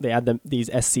thing. They add these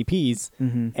SCPs,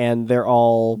 and they're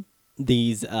all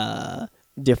these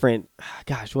different.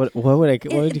 Gosh, what would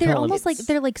you They're call almost them? like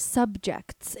they're like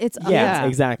subjects. It's Yeah,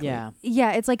 exactly. Yeah.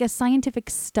 yeah, it's like a scientific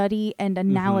study and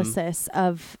analysis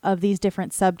of these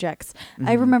different subjects.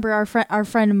 I remember our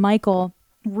friend Michael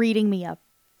reading me a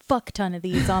fuck ton of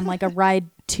these on like a ride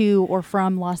to or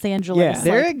from Los Angeles. Yeah.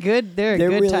 They're Like, a good. They're a They're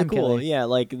good really time cool. killer. Yeah,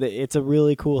 like it's a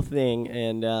really cool thing,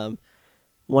 and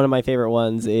One of my favorite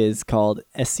ones is called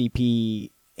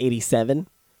SCP-87.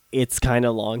 It's kind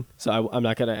of long, so I'm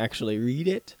not going to actually read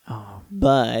it. Oh.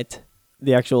 But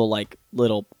the actual like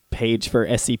little page for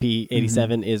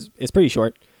SCP-87 is pretty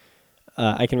short.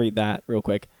 I can read that real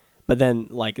quick. But then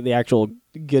like the actual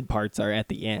good parts are at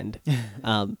the end.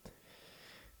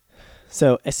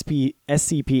 So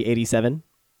SCP-87,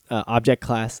 object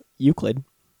class Euclid,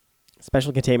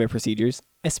 special containment procedures.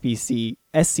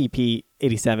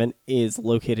 SCP-87 is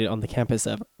located on the campus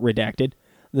of Redacted.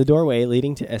 The doorway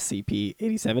leading to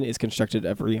SCP-87 is constructed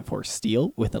of reinforced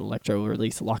steel with an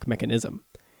electro-release lock mechanism.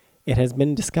 It has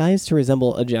been disguised to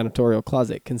resemble a janitorial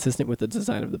closet consistent with the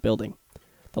design of the building.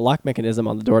 The lock mechanism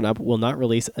on the doorknob will not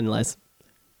release unless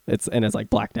it's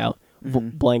like blacked out.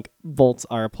 Blank bolts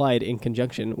are applied in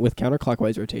conjunction with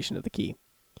counterclockwise rotation of the key.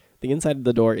 The inside of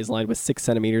the door is lined with 6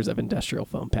 centimeters of industrial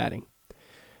foam padding.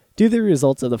 Due to the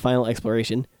results of the final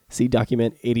exploration, see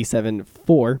document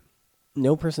 87-4,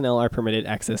 no personnel are permitted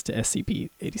access to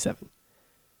SCP-87.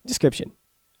 Description.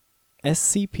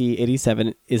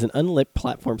 SCP-87 is an unlit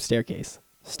platform staircase.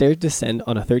 Stairs descend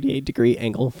on a 38-degree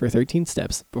angle for 13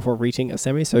 steps before reaching a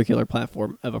semicircular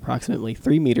platform of approximately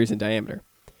 3 meters in diameter.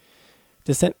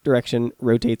 Descent direction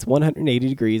rotates 180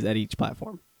 degrees at each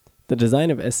platform. The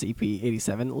design of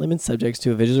SCP-87 limits subjects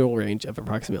to a visual range of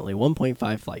approximately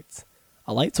 1.5 flights.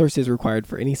 A light source is required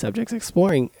for any subjects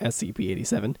exploring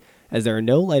SCP-87, as there are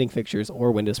no lighting fixtures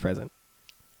or windows present.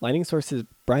 Lighting sources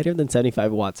brighter than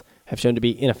 75 watts have shown to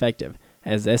be ineffective,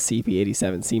 as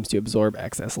SCP-87 seems to absorb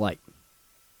excess light.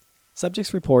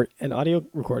 Subjects report and audio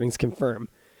recordings confirm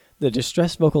the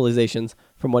distressed vocalizations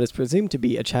from what is presumed to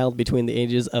be a child between the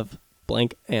ages of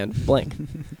blank and blank.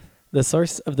 The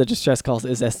source of the distress calls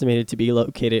is estimated to be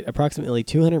located approximately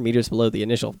 200 meters below the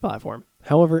initial platform.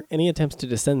 However, any attempts to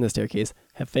descend the staircase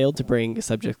have failed to bring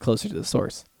subjects closer to the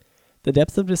source. The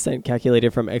depth of descent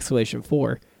calculated from Exploration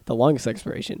 4, the longest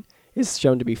exploration, is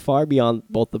shown to be far beyond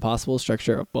both the possible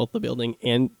structure of both the building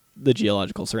and the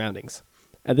geological surroundings.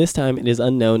 At this time, it is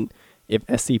unknown if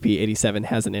SCP-87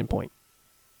 has an endpoint.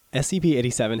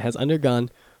 SCP-87 has undergone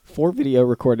 4 video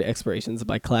recorded explorations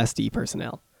by Class D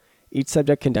personnel. Each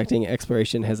subject conducting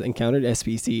exploration has encountered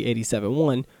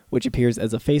SCP-87-1, which appears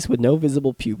as a face with no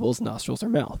visible pupils, nostrils, or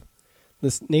mouth.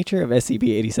 The nature of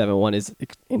SCP-87-1 is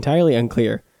entirely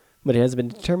unclear, but it has been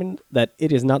determined that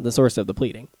it is not the source of the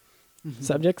bleeding.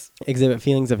 Subjects exhibit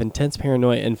feelings of intense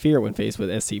paranoia and fear when faced with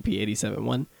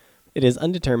SCP-87-1. It is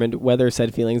undetermined whether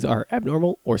said feelings are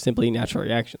abnormal or simply natural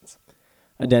reactions.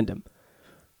 Addendum.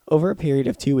 Over a period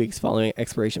of 2 weeks following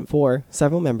Exploration 4,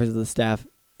 several members of the staff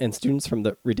and students from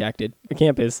the Redacted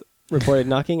campus reported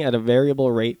knocking at a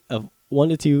variable rate of 1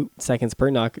 to 2 seconds per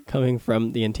knock coming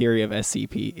from the interior of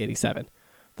SCP-87.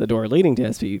 The door leading to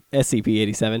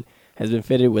SCP-87 has been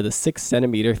fitted with a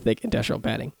 6-centimeter thick industrial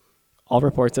padding. All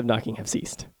reports of knocking have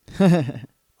ceased.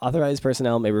 Authorized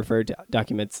personnel may refer to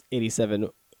documents 87-1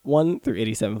 through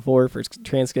 87-4 for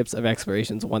transcripts of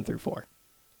explorations 1 through 4.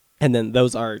 And then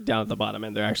those are down at the bottom,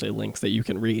 and they're actually links that you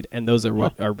can read, and those are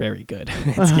what are very good.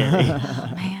 It's scary.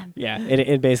 Oh, man. Yeah,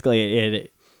 it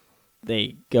basically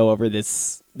they go over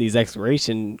these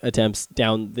exploration attempts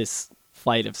down this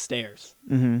flight of stairs,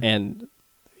 and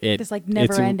This like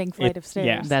never-ending flight of stairs.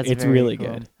 Yeah, That's it's very really cool.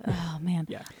 good. Oh man.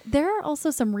 Yeah. There are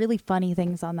also some really funny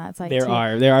things on that site. There too.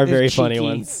 are They're very funny cheeky.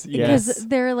 ones. Because Yes.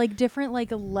 there are like different like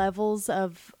levels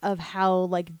of how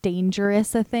like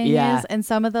dangerous a thing Yeah. is, and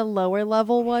some of the lower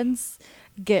level ones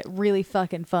get really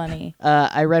fucking funny.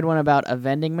 I read one about a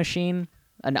vending machine,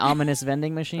 an ominous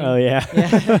vending machine. Oh yeah.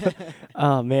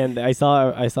 Oh man, I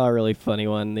saw a really funny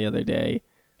one the other day.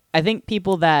 I think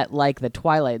people that like the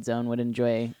Twilight Zone would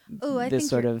enjoy Oh, I this think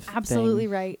sort you're of absolutely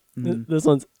thing. right. This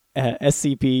one's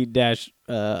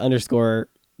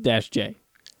SCP-_-J.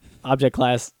 Object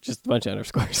class, just a bunch of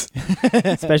underscores.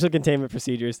 Special containment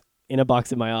procedures in a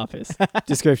box in my office.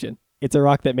 Description: it's a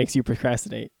rock that makes you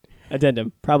procrastinate.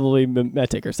 Addendum: probably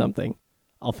mimetic or something.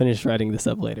 I'll finish writing this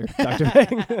up later. Dr.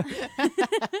 Bang.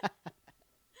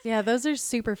 Yeah, those are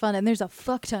super fun, and there's a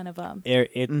fuck ton of them.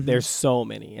 There's so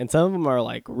many, and some of them are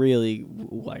like really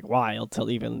like wild to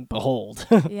even behold.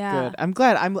 Yeah. Good. I'm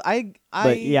glad.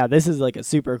 But yeah, this is like a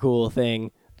super cool thing.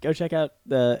 Go check out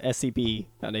the SCP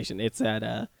Foundation. It's at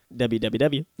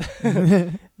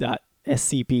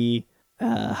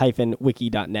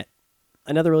www.scp-wiki.net.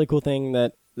 Another really cool thing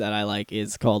that I like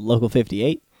is called Local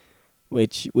 58,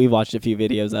 which we've watched a few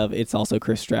videos of. It's also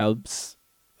Chris Straub's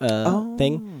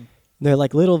thing. They're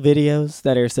like little videos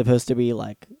that are supposed to be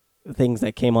like things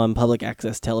that came on public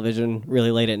access television really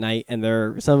late at night, and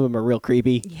some of them are real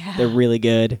creepy. Yeah. They're really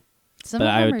good. Some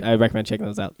But of them I recommend checking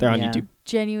those out. They're on Yeah. YouTube.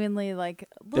 genuinely like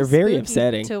They're very spooky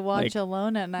upsetting. to watch Like,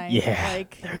 alone at night. Yeah,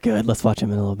 Like they're good. Let's watch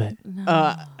them in a little bit.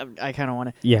 no. I kind of want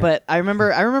to. Yeah. But I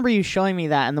remember you showing me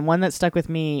that, and the one that stuck with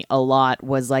me a lot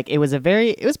was like it was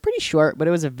pretty short, but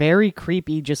it was a very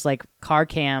creepy, just like car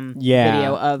cam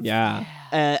video of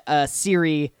a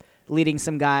Siri leading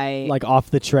some guy like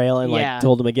off the trail and Yeah. like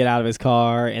told him to get out of his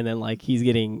car, and then like he's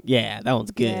getting that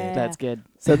one's good. Yeah. That's good.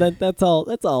 So that's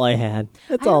all I had.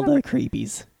 That's I all the remember-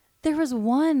 creepies. There was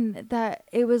one that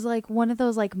it was like one of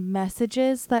those like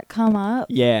messages that come up.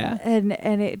 Yeah, And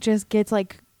it just gets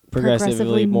like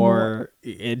progressively more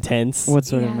intense. What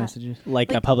sort of Yeah. messages? Like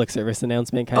a like- public service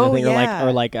announcement kind of Oh, thing, yeah.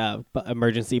 or like a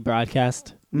emergency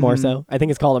broadcast more Mhm. so. I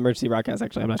think it's called emergency broadcast.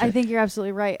 Actually, I'm not sure. I think you're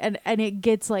absolutely right. And it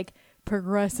gets like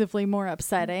progressively more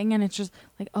upsetting, and it's just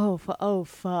like oh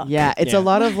fuck. Yeah, it's Yeah. a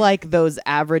lot of like those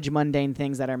average mundane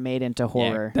things that are made into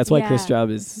horror. That's why Chris Yeah. Job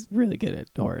is really good at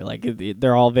horror. Like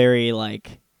they're all very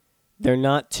like they're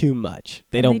not too much.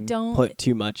 They And don't put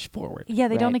too much forward. Yeah,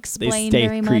 they don't Right. They explain stay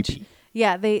very creepy. much.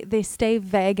 Yeah, they stay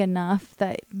vague enough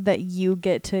that you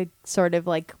get to sort of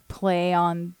like play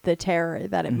on the terror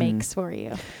that it Mhm. makes for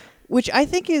you. Which I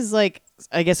think is like,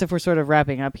 I guess if we're sort of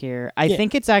wrapping up here, I Yeah.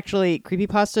 think it's actually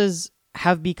creepypastas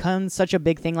have become such a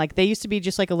big thing. Like they used to be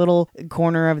just like a little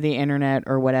corner of the internet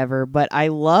or whatever, but I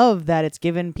love that it's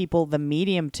given people the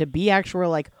medium to be actual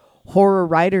like horror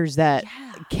writers that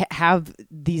have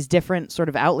these different sort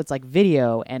of outlets like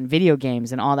video and video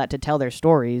games and all that to tell their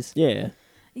stories. Yeah.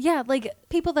 Yeah, like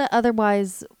people that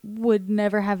otherwise would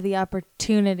never have the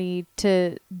opportunity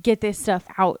to get this stuff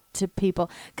out to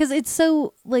people. Because it's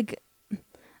so, like,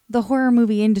 the horror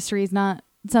movie industry is not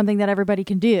something that everybody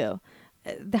can do.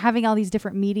 Having all these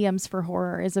different mediums for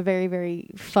horror is a very,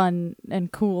 very fun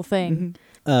and cool thing.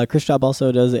 Chris Job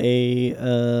also does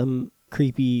a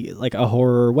creepy, like a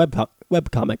horror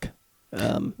webcomic.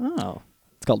 Oh.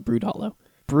 It's called Brood Hollow.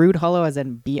 Brood Hollow as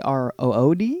in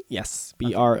BROOD? Yes,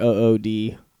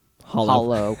 BROOD Hollow.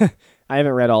 Hollow. I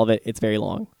haven't read all of it. It's very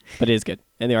long, but it is good,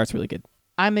 and the art's really good.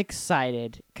 I'm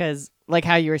excited because, like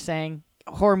how you were saying,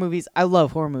 horror movies, I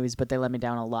love horror movies, but they let me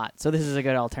down a lot. So this is a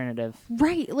good alternative.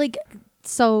 Right. Like,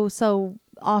 so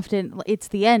often it's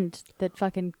the end that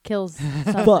fucking kills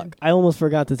something. Fuck, I almost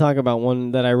forgot to talk about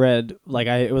one that I read. Like,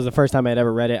 it was the first time I had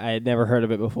ever read it. I had never heard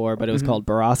of it before, but it was called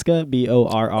Borrasca,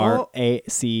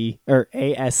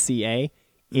 BORRASCA.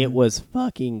 It was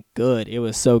fucking good. It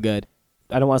was so good.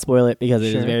 I don't want to spoil it because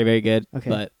it Sure. is very, very good. Okay.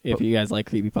 But if you guys like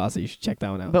Creepypasta, you should check that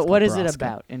one out. But It's what called is it Borrasca.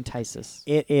 about? Entice us.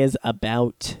 It is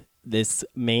about this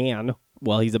man.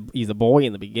 Well, he's a boy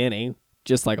in the beginning,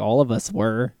 just like all of us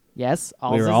were. Yes,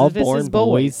 all We were all Sisyphus born is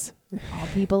boys. All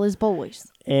people is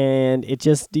boys. And it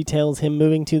just details him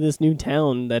moving to this new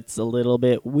town that's a little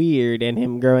bit weird, and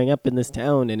him growing up in this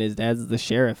town, and his dad's the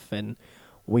sheriff, and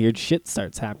weird shit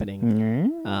starts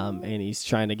happening. And he's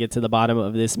trying to get to the bottom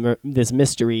of this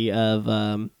mystery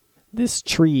of this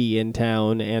tree in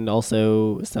town, and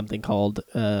also something called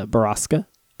Borrasca.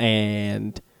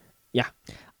 And yeah,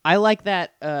 I like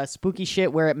that spooky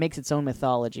shit where it makes its own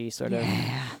mythology, sort of.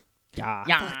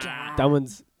 yeah, that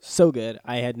one's so good.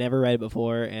 I had never read it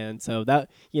before, and so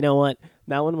that, you know what,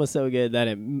 that one was so good that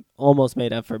it almost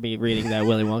made up for me reading that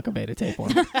Willy Wonka beta tape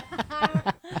one.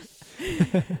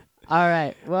 All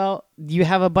right. Well, you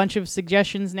have a bunch of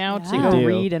suggestions now to Yeah. go I do.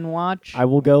 read and watch. I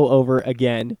will go over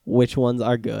again which ones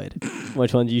are good,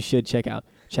 which ones you should check out.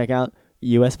 Check out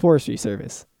U.S. Forestry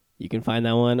Service. You can find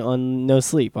that one on No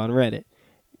Sleep on Reddit.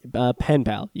 Pen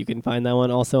Pal. You can find that one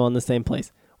also on the same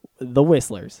place. The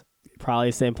Whistlers. Probably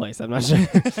the same place. I'm not sure.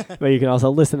 But you can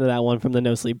also listen to that one from the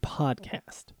No Sleep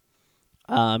podcast.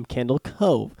 Kendall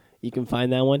Cove. You can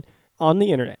find that one on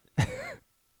the internet.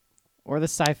 Or the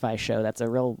sci-fi show. That's a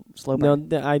real slow No,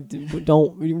 burn.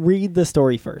 don't read the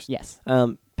story first. Yes.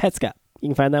 PetScott. You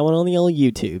can find that one on the old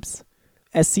YouTubes.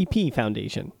 SCP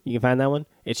Foundation. You can find that one.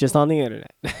 It's just on the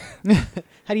internet.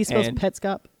 How do you spell And-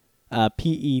 Petscop?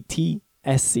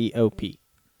 PETSCOP.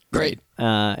 Great.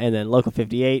 And then Local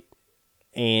 58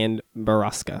 and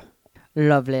Borrasca.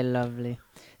 Lovely, lovely.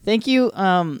 Thank you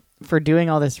for doing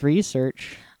all this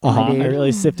research. I dude.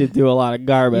 really sifted through a lot of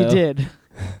garbo. You did.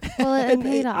 Well, it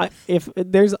paid off.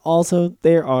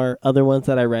 There are other ones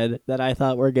that I read that I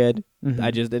thought were good. Mhm.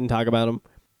 I just didn't talk about them,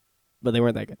 but they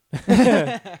weren't that good.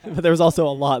 But there was also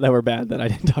a lot that were bad that I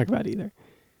didn't talk about either.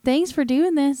 Thanks for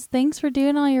doing this. Thanks for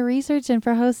doing all your research and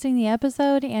for hosting the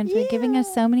episode and for giving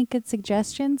us so many good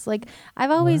suggestions. Like,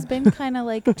 I've always been kind of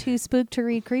like too spooked to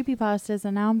read creepypastas,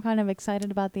 and now I'm kind of excited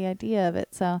about the idea of it.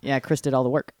 So Yeah, Chris did all the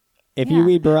work. If Yeah. you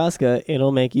read Baraska,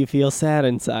 it'll make you feel sad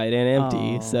inside and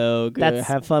empty. Oh, So go that's-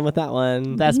 have fun with that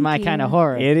one. That's Thank my you. kind of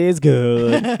horror. It is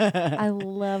good. I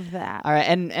love that. All right,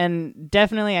 and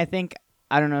definitely, I think,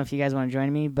 I don't know if you guys want to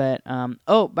join me, but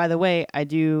oh, by the way, I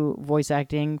do voice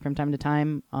acting from time to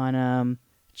time on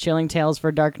Chilling Tales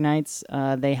for Dark Nights.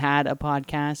 They had a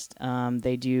podcast.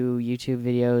 They do YouTube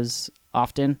videos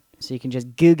often, so you can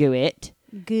just Google it.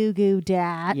 Goo goo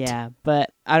dat. Yeah,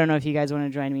 but I don't know if you guys want to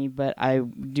join me, but I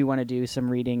do want to do some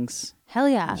readings Hell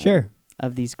yeah. Sure.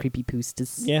 of these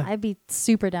creepypastas. Yeah. I'd be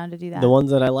super down to do that. The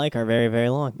ones that I like are very, very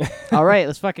long. All right,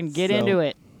 let's fucking get So- into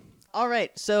it. All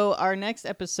right, so our next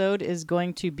episode is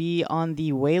going to be on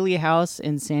the Whaley House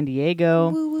in San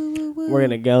Diego. Woo, woo, woo, woo. We're going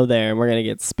to go there and we're going to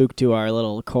get spooked to our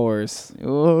little cores.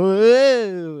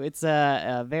 Whoa. It's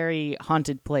a very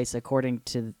haunted place, according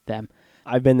to them.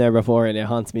 I've been there before and it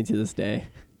haunts me to this day.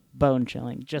 Bone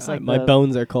chilling, just like My the,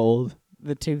 bones are cold.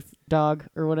 the tooth dog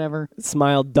or whatever.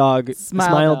 Smile dog.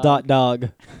 Smile dot dog.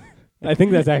 I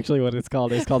think that's actually what it's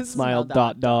called. It's called smile Smile dot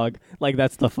dot dog. Like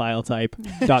that's the file type.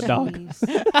 Dot dog.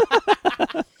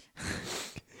 Jeez.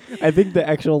 I think the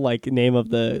actual like name of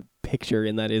the picture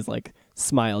in that is like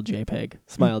smile JPEG.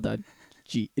 Smile dot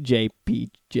JPG.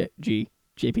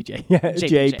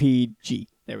 JPG.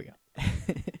 There we go.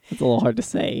 It's a little hard to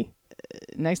say.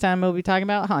 Next time we'll be talking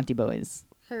about Haunty Boys.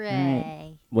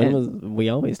 Hooray. When was we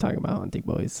always talk about Haunty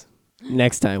Boys?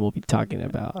 Next time we'll be talking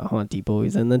about Haunty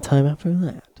Boys, and the time after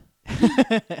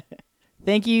that.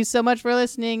 Thank you so much for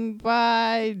listening.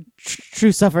 Bye.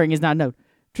 True suffering is not known.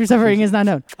 True suffering is not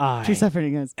known. True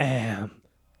suffering is. am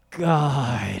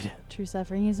God. True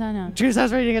suffering is not known. True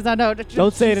suffering is not known.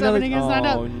 Don't say it True another. suffering is not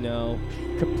Oh known. no.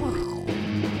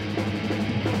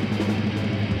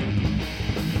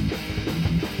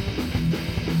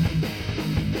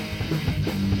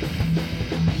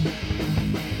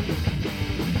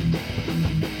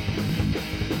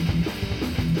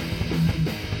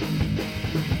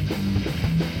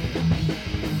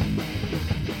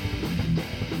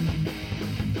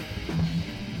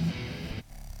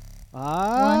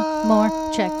 One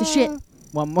more. Check the shit.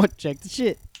 One more. Check the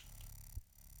shit.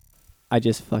 I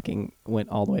just fucking went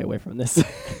all the way away from this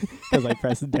because I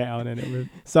pressed down and it was.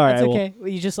 Sorry, That's I will. okay. Well,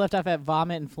 you just left off at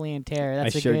vomit and flea and terror. I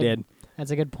That's sure did.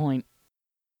 That's a good point.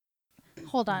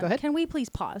 Hold on. Go ahead. Can we please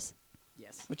pause?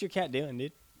 Yes. What's your cat doing,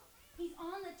 dude? He's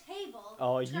on the table.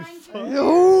 Oh, you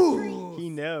No. He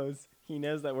knows. He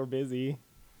knows that we're busy.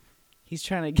 He's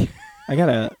trying to get. I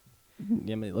gotta.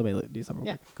 Yeah, let me do something.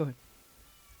 Yeah, go ahead.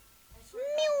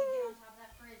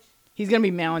 He's going to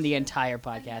be meowing the entire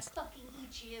podcast. Fucking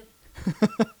eat you.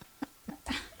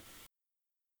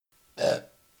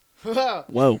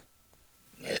 Whoa.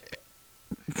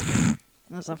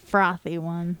 That's a frothy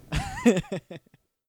one.